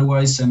 Otherwise,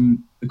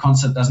 the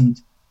concept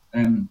doesn't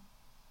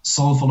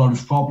solve a lot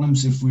of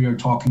problems if we are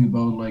talking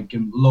about like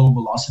low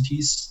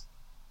velocities.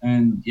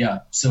 And yeah,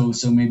 so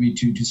maybe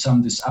to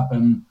sum this up,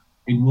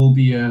 it will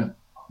be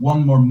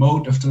one more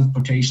mode of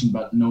transportation,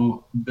 but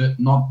not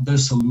the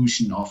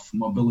solution of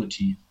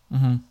mobility.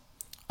 Mm-hmm.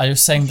 Are you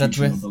saying that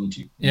with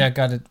mobility? Yeah,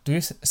 got it. Do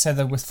you say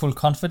that with full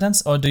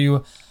confidence, or do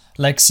you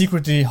like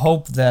secretly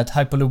hope that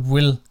Hyperloop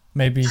will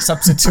maybe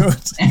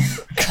substitute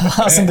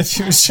cars in the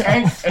future?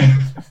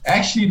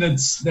 Actually,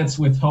 that's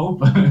with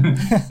hope,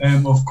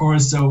 of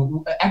course.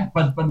 So,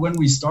 but when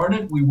we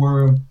started, we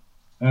were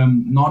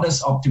not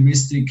as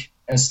optimistic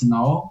as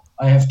now,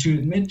 I have to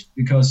admit,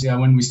 because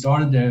when we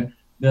started,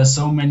 there are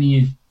so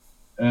many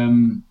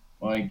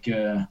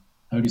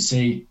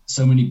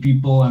so many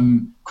people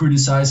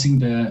criticizing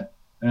the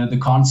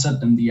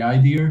concept and the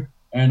idea,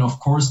 and of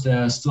course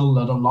there are still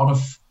a lot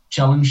of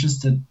challenges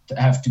that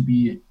have to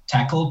be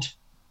tackled.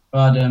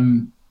 But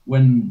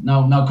when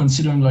now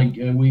considering like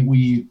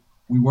we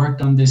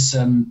worked on this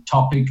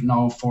topic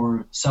now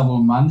for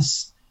several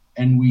months,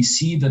 and we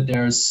see that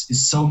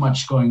is so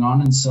much going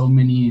on and so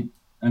many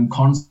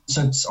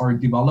concepts are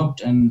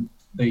developed, and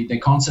they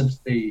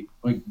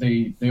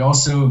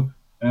also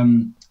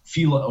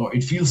feel, or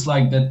it feels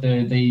like that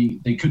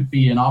they could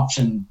be an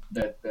option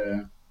that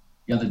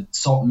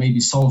maybe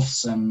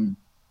solves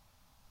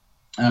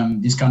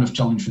these kind of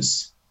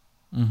challenges.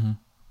 Mm-hmm.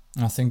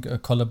 I think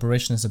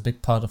collaboration is a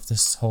big part of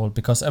this whole,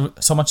 because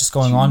so much is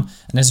going on,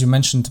 and as you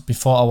mentioned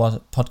before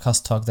our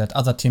podcast talk, that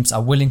other teams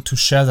are willing to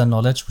share their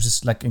knowledge, which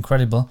is like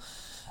incredible.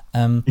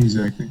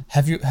 Exactly.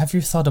 Have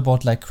you thought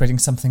about like creating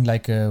something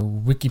like a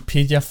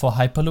Wikipedia for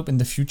Hyperloop in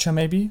the future,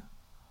 maybe?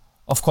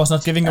 Of course,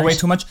 not giving away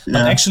too much,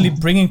 but actually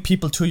bringing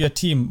people to your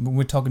team when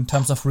we talk in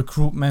terms of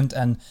recruitment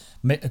and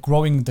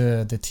growing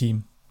the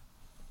team.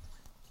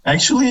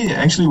 Actually,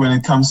 when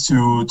it comes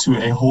to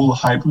a whole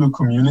Hyperloop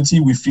community,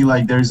 we feel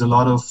like there's a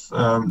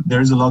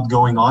lot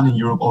going on in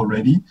Europe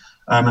already,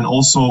 and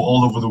also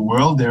all over the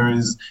world. There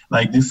is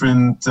like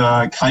different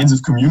kinds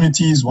of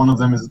communities. One of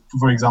them is,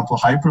 for example,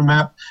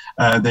 Hypermap.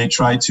 They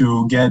try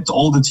to get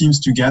all the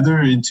teams together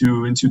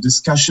into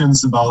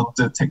discussions about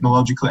the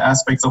technological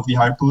aspects of the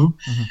Hyperloop,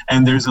 mm-hmm.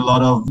 and there's a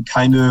lot of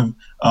kind of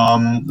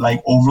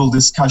like overall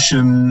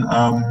discussion,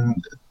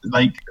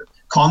 like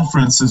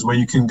conferences where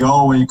you can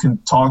go, where you can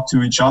talk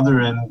to each other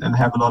and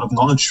have a lot of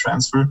knowledge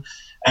transfer.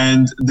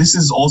 And this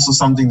is also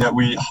something that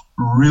we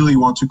really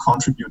want to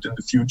contribute in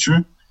the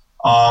future,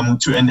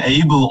 to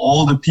enable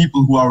all the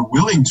people who are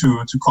willing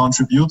to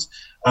contribute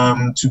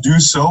to do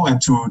so, and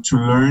to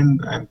learn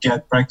and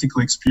get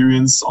practical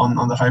experience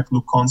on the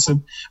Hyperloop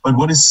concept. But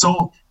what is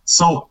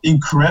so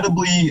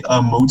incredibly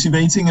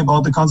motivating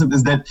about the concept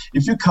is that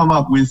if you come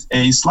up with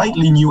a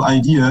slightly new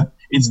idea,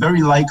 it's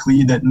very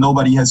likely that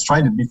nobody has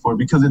tried it before,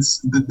 because it's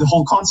the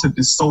whole concept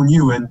is so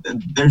new, and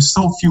there's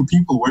so few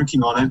people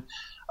working on it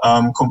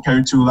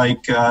compared to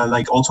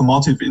like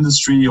automotive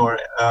industry or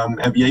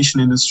aviation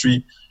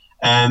industry.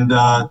 And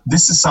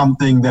this is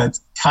something that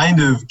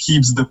kind of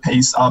keeps the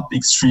pace up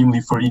extremely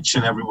for each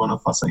and every one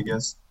of us, I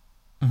guess.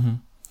 Mm-hmm.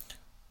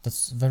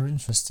 That's very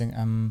interesting.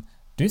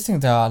 Do you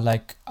think there are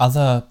like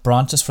other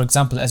branches, for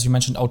example, as you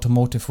mentioned,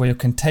 automotive, where you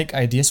can take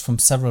ideas from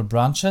several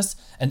branches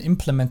and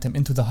implement them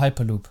into the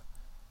Hyperloop?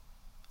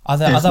 Are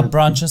there other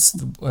branches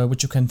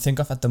which you can think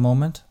of at the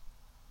moment?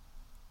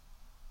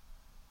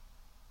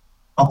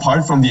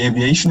 Apart from the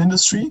aviation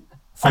industry?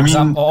 For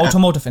example, or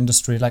automotive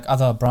industry, like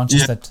other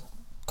branches that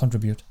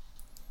contribute.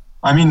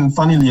 I mean,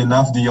 funnily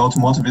enough, the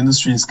automotive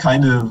industry is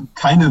kind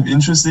of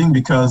interesting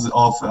because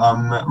of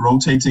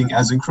rotating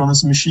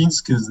asynchronous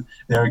machines, because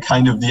they're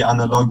kind of the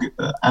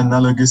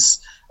analogous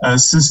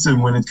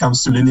system when it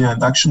comes to linear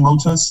induction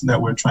motors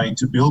that we're trying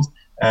to build,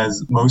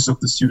 as most of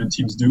the student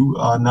teams do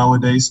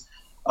nowadays.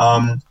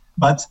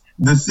 But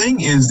the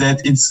thing is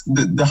that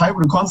the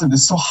hybrid concept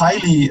is so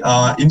highly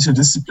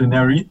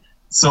interdisciplinary.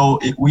 So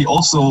we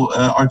also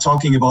are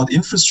talking about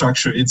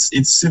infrastructure.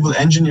 It's civil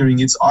engineering,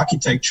 it's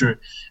architecture,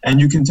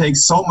 and you can take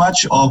so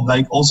much of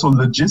like also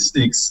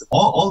logistics,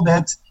 all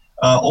that,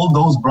 all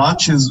those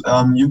branches.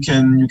 You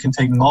can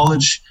take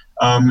knowledge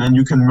and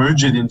you can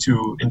merge it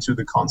into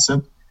the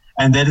concept,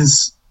 and that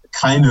is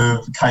kind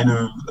of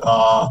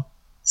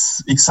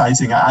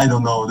exciting. I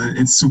don't know.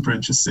 It's super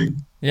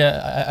interesting.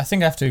 Yeah, I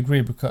think I have to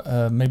agree,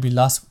 because maybe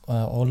Lars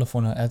Olaf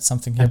want to add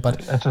something here.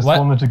 But I just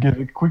wanted to give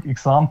a quick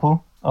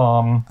example.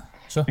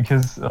 Sure.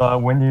 Because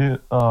when you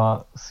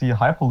see a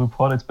Hyperloop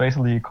pod, it's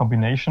basically a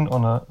combination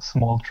on a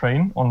small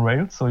train on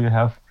rails. So you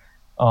have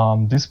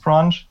this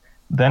branch,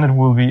 then it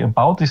will be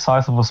about the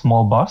size of a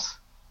small bus.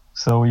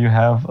 So you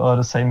have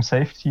the same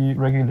safety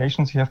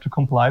regulations you have to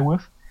comply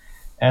with.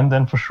 And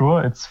then for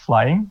sure it's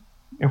flying,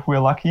 if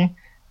we're lucky.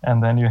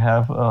 And then you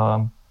have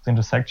the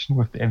intersection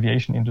with the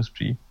aviation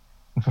industry.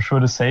 And for sure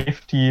the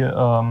safety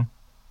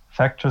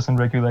factors and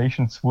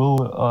regulations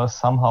will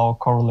somehow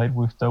correlate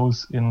with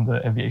those in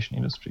the aviation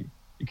industry,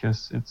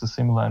 because it's a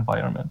similar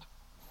environment.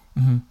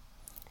 Mm-hmm.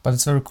 But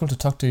it's very cool to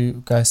talk to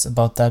you guys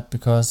about that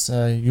because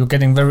you're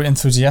getting very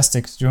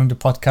enthusiastic during the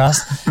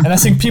podcast. And I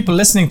think people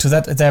listening to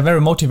that, they're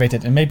very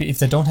motivated. And maybe if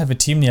they don't have a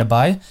team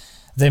nearby,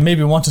 they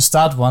maybe want to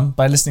start one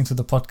by listening to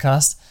the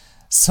podcast.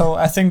 So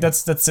I think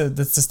that's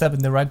a step in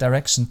the right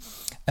direction.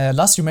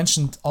 Lars, you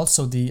mentioned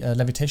also the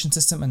levitation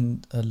system,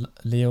 and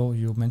Leo,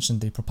 you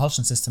mentioned the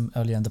propulsion system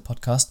earlier in the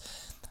podcast.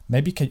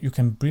 Maybe you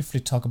can briefly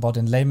talk about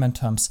in layman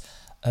terms,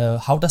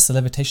 how does the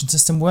levitation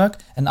system work?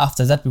 And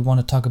after that, we want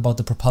to talk about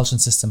the propulsion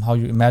system, how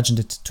you imagined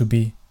it to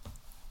be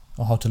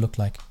or how to look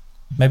like.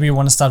 Maybe you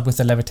want to start with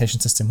the levitation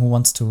system. Who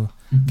wants to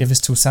give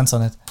his 2 cents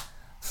on it?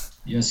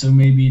 Yeah, so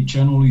maybe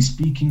generally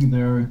speaking,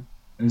 there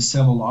are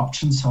several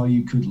options how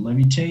you could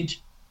levitate.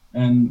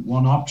 And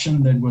one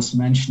option that was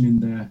mentioned in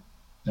the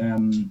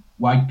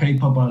white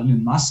paper by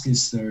Elon Musk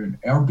is the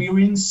air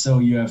bearings. So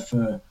you have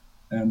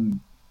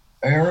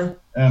air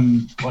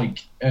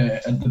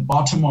at the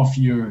bottom of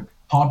your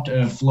pod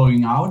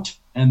flowing out,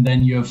 and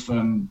then you have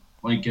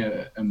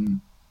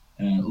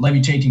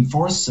levitating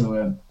force,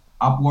 so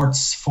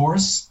upwards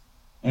force.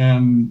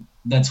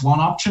 That's one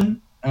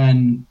option,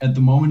 and at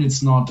the moment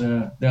it's not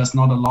there's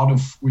not a lot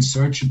of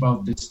research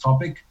about this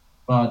topic,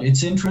 but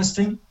it's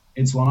interesting.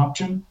 It's one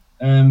option.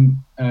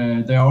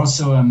 There are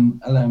also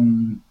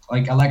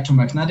like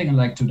electromagnetic and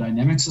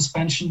electrodynamic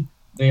suspension.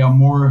 They are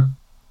more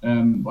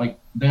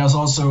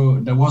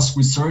there was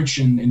research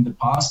in the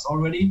past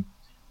already.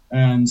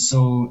 And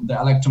so the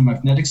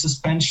electromagnetic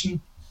suspension,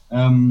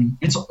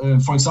 it's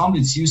for example,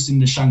 it's used in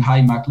the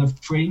Shanghai maglev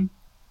train.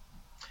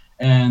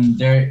 And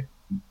there,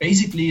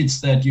 basically,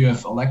 it's that you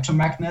have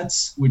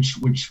electromagnets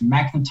which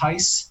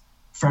magnetize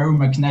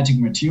ferromagnetic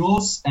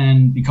materials,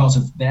 and because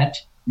of that,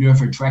 you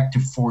have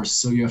attractive force.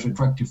 So you have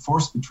attractive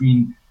force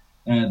between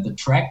the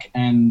track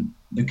and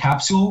the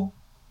capsule,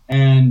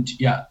 and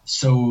yeah.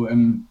 So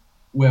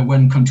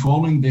when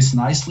controlling this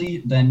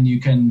nicely, then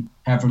you can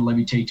have a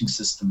levitating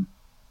system.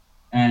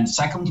 And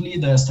secondly,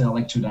 there's the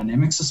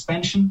electrodynamic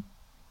suspension.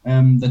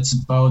 That's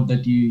about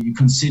that you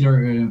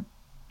consider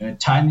a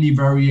timely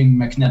varying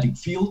magnetic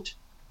field.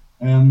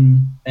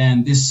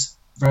 And this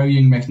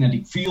varying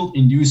magnetic field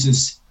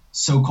induces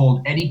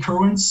so-called eddy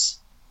currents.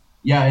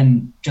 Yeah,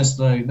 and just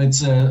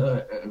that's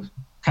a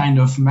kind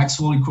of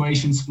Maxwell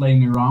equations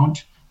playing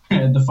around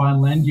at the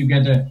final end. You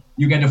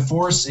get a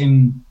force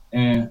in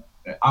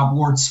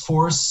upwards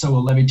force, so a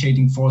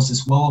levitating force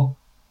as well.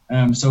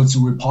 So it's a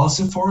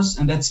repulsive force,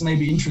 and that's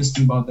maybe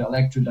interesting about the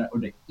or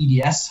the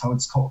EDS, how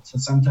it's called. So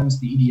sometimes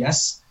the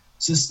EDS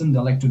system,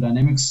 the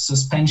electrodynamic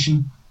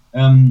suspension,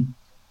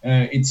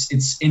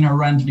 it's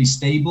inherently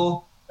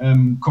stable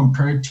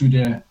compared to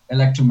the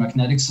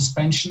electromagnetic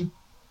suspension.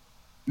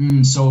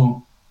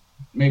 So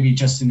maybe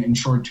just in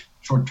short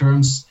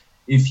terms,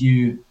 if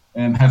you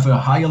have a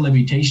higher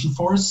levitation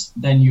force,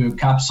 then your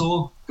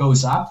capsule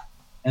goes up,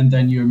 and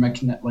then your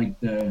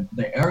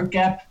the air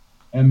gap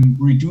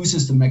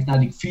reduces the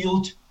magnetic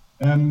field,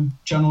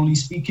 generally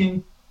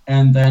speaking,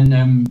 and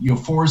then your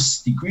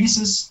force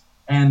decreases,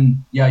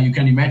 and yeah, you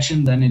can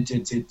imagine then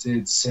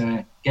it's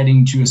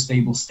getting to a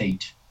stable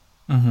state.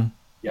 Mm-hmm.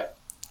 Yeah,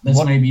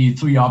 that's maybe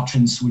 3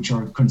 options which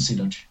are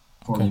considered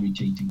for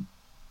levitating.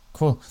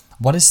 Cool.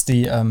 What is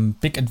the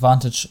big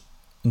advantage,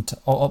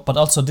 but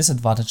also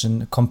disadvantage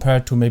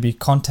compared to maybe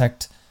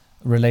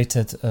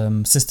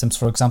contact-related systems?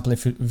 For example,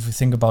 if you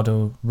think about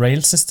a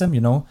rail system,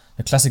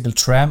 a classical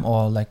tram,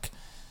 or like,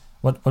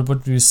 what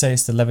would you say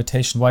is the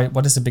levitation?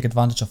 What is the big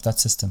advantage of that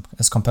system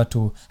as compared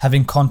to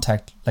having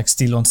contact, like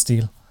steel on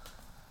steel?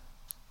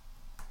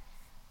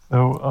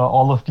 So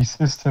all of these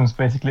systems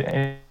basically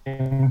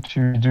aim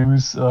to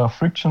reduce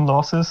friction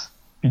losses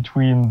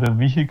between the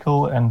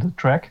vehicle and the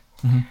track.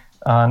 Mm-hmm.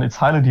 And it's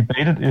highly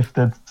debated if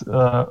that's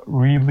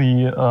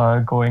really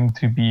going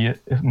to be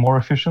more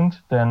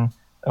efficient than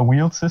a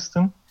wheeled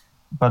system.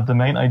 But the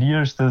main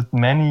idea is that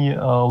many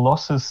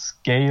losses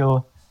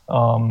scale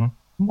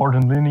more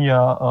than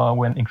linear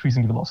when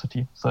increasing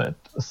velocity. So at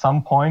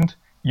some point,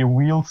 your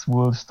wheels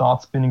will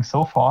start spinning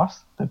so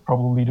fast that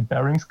probably the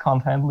bearings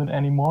can't handle it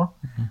anymore,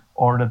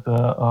 or that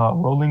the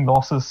rolling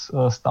losses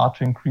start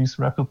to increase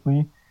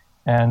rapidly,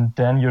 and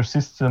then your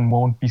system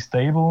won't be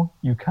stable,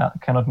 you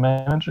cannot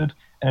manage it,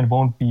 and it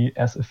won't be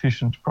as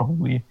efficient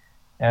probably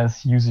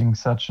as using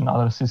such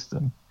another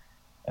system.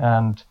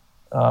 And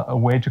a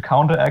way to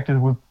counteract it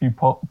would be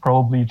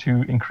probably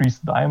to increase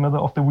the diameter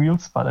of the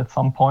wheels, but at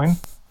some point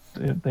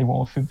they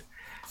won't fit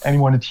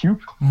anymore in the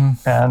tube.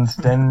 And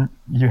then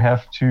you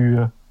have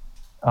to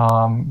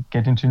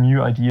get into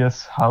new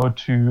ideas how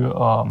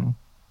to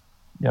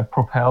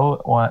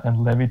propel and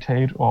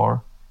levitate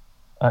or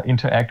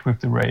interact with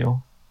the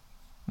rail.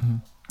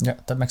 Yeah,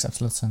 that makes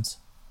absolute sense.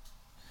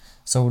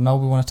 So now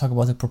we want to talk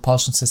about the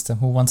propulsion system.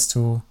 Who wants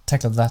to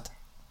tackle that?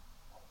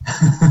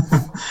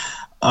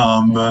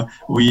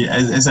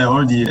 As I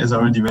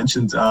already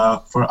mentioned,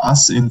 for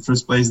us in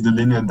first place, the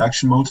linear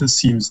induction motor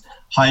seems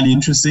highly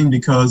interesting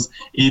because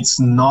it's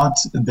not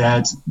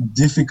that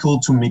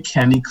difficult to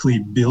mechanically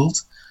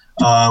build.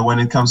 When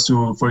it comes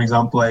to, for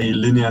example, a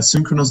linear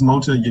synchronous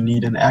motor, you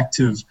need an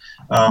active,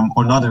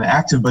 or not an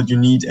active, but you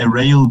need a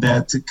rail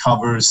that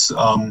covers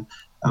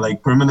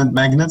like permanent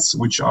magnets,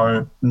 which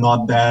are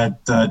not that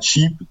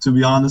cheap, to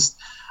be honest.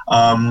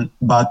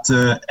 But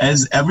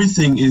as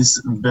everything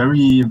is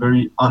very,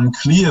 very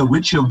unclear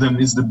which of them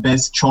is the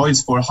best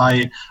choice for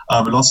high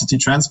velocity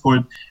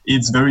transport,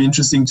 it's very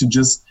interesting to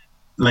just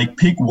like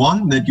pick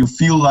one that you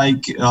feel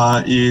like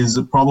is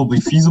probably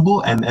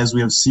feasible. And as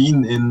we have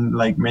seen in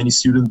like many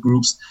student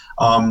groups,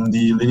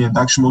 the linear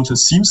induction motor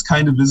seems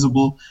kind of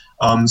visible.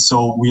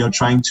 So we are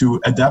trying to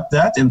adapt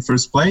that in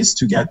first place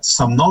to get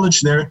some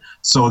knowledge there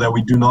so that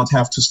we do not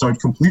have to start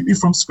completely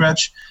from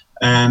scratch.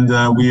 And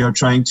we are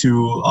trying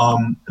to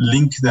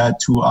link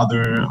that to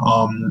other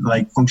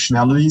like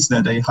functionalities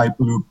that a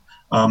Hyperloop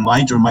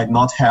might or might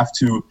not have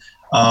to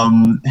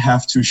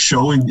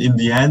show in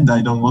the end.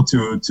 I don't want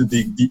to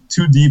dig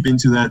too deep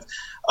into that,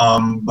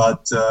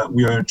 but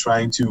we are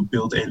trying to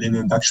build a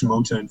linear induction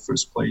motor in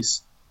first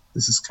place.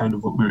 This is kind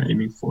of what we're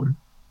aiming for.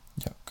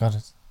 Yeah, got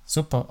it.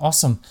 Super,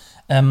 awesome.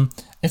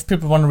 If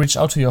people want to reach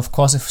out to you, of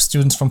course, if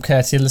students from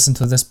KIT listen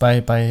to this by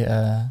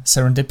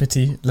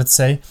serendipity, let's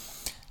say,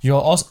 you're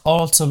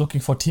also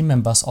looking for team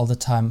members all the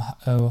time.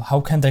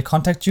 How can they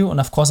contact you? And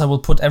of course, I will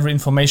put every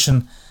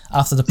information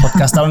after the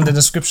podcast down in the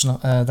description.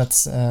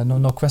 That's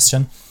no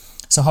question.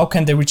 So how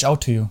can they reach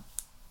out to you?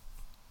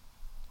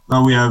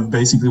 Now we have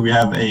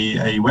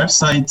a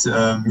website,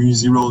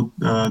 mu0.de.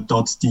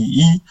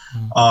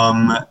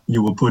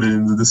 You will put it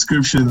in the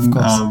description,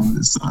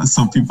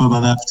 so people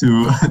don't have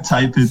to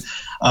type it.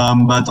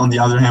 But on the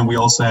other hand, we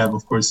also have,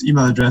 of course,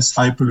 email address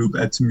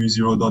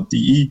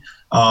hyperloop@mu0.de,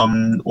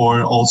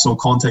 or also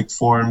contact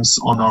forms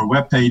on our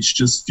webpage.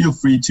 Just feel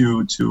free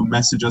to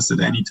message us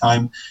at any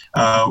time.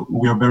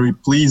 We are very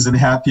pleased and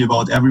happy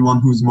about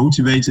everyone who's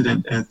motivated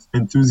and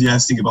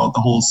enthusiastic about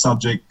the whole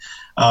subject.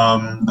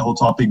 The whole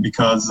topic,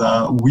 because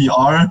we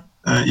are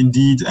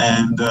indeed,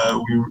 and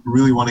we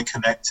really want to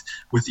connect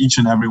with each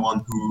and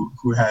everyone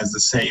who has the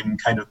same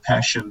kind of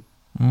passion.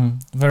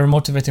 Very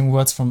motivating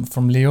words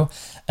from Leo.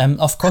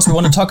 Of course, we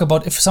want to talk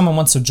about if someone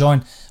wants to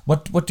join.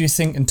 What do you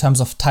think in terms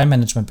of time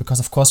management? Because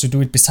of course you do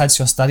it besides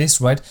your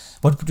studies, right?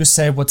 What would you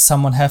say would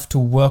someone have to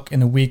work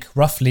in a week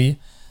roughly?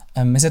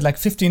 Is it like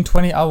 15,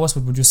 20 hours?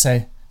 What would you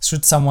say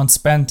should someone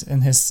spend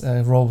in his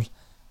role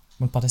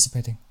when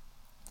participating?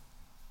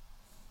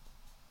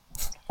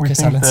 We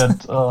think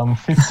that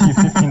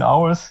 15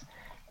 hours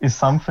is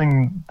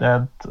something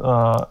that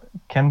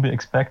can be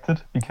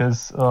expected,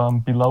 because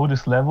below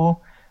this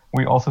level,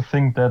 we also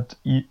think that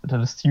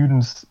the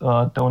students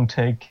don't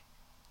take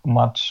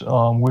much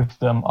with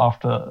them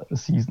after a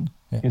season.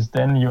 Yeah. Because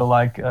then you're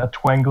like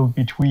twangled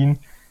between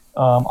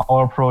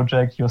our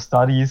project, your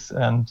studies,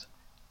 and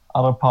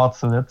other parts.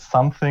 So that's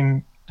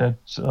something that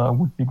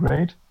would be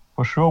great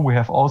for sure. We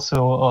have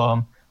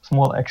also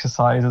small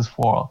exercises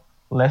for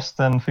less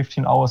than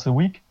 15 hours a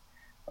week.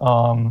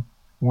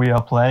 We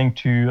are planning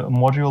to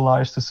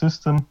modularize the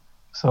system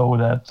so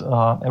that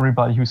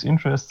everybody who's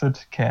interested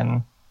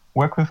can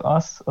work with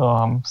us,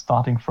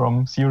 starting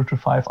from 0 to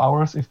 5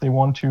 hours if they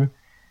want to.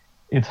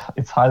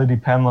 It's highly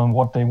dependent on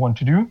what they want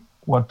to do,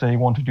 what they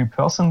want to do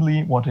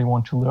personally, what they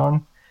want to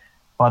learn,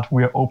 but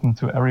we are open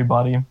to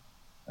everybody.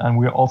 And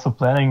we're also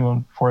planning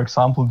on, for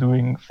example,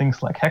 doing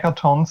things like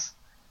hackathons,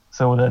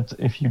 so that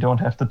if you don't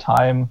have the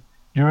time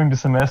during the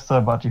semester,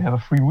 but you have a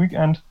free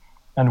weekend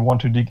and want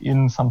to dig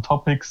in some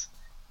topics,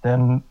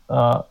 then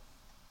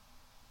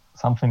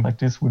something like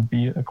this would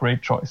be a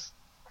great choice.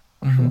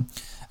 Sure.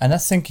 And I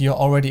think you're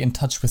already in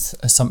touch with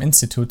some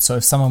institutes. So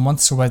if someone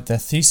wants to write their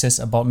thesis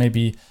about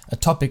maybe a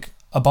topic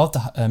about the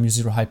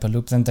mu0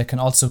 Hyperloop, then they can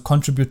also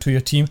contribute to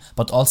your team,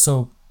 but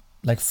also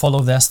like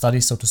follow their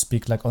studies, so to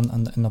speak, like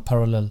in a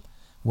parallel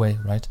way,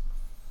 right?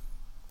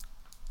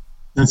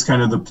 That's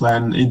kind of the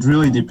plan. It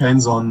really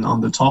depends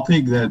on the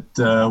topic that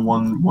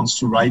one wants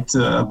to write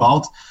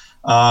about.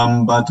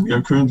 But we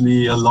are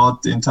currently a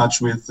lot in touch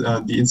with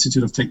the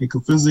Institute of Technical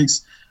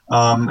Physics.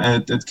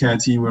 At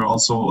KIT, we're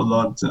also a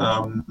lot,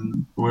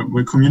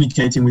 we're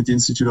communicating with the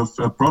Institute of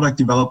Product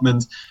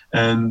Development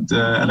and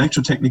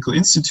Electrotechnical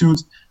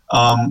Institute.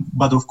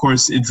 But of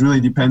course, it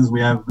really depends.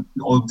 We have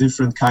all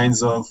different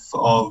kinds of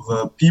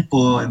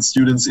people and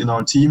students in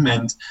our team,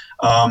 and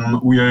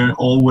we are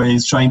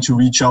always trying to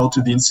reach out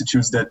to the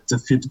institutes that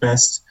fit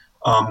best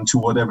to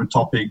whatever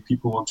topic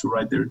people want to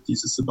write their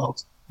thesis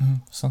about.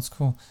 Sounds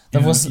cool.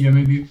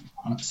 Maybe.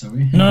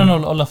 Sorry.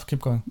 No, Olaf, keep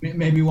going.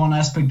 Maybe one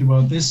aspect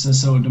about this.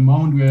 So at the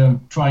moment we're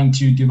trying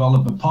to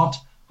develop a pod,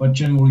 but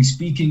generally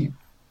speaking,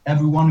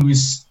 everyone who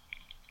is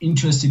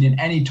interested in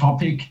any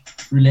topic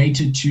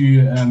related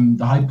to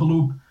the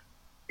Hyperloop,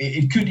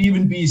 it could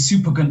even be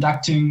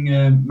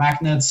superconducting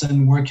magnets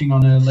and working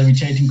on a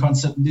levitating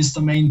concept in this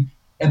domain.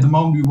 At the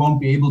moment, we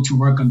won't be able to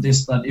work on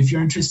this, but if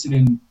you're interested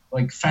in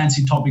like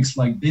fancy topics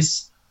like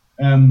this,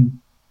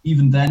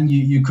 even then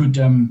we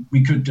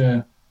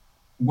could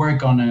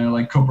work on a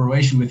like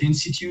cooperation with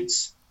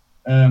institutes.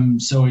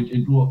 So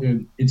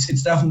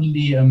it's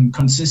definitely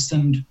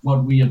consistent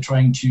what we are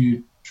trying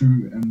to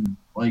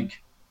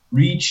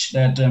reach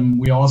that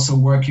we're also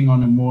working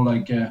on a more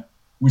like a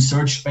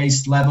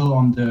research-based level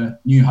on the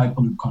new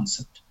Hyperloop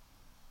concept.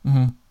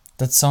 Mm-hmm.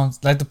 That sounds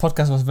like the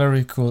podcast was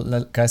very cool,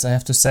 guys. I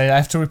have to say, I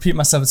have to repeat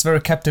myself. It's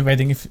very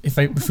captivating. If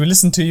we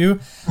listen to you,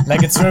 like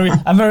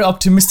I'm very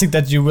optimistic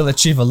that you will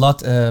achieve a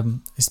lot,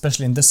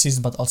 especially in this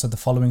season, but also the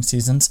following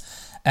seasons.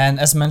 And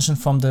as mentioned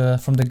from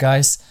the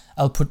guys,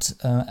 I'll put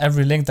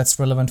every link that's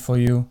relevant for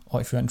you, or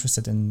if you're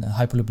interested in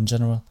Hyperloop in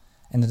general,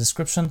 in the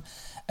description.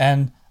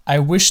 And I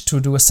wish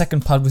to do a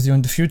second part with you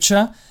in the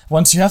future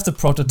once you have the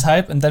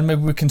prototype, and then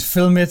maybe we can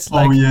film it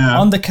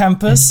on the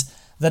campus.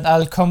 Then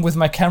I'll come with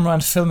my camera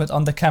and film it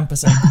on the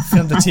campus and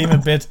film the team a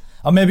bit,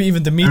 or maybe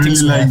even the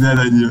meetings. I really like that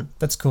idea.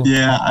 That's cool.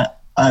 Yeah,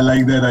 I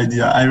like that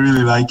idea. I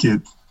really like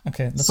it.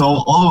 Okay. So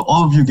cool.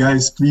 all of you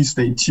guys, please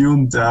stay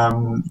tuned.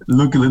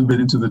 Look a little bit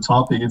into the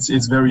topic.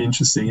 It's very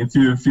interesting. If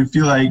you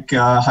feel like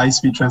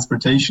high-speed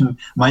transportation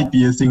might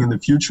be a thing in the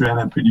future, and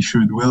I'm pretty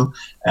sure it will,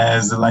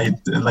 as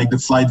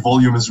the flight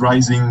volume is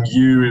rising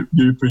year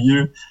per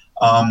year,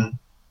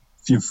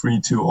 feel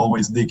free to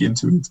always dig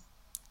into it.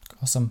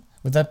 Awesome.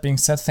 With that being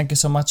said, thank you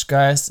so much,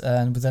 guys.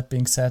 And with that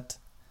being said,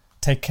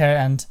 take care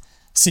and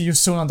see you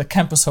soon on the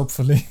campus,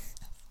 hopefully.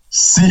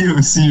 See you,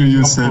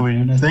 Yusuf.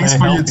 Thanks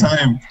for your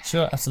time.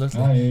 Sure,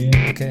 absolutely.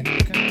 Bye.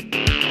 Okay.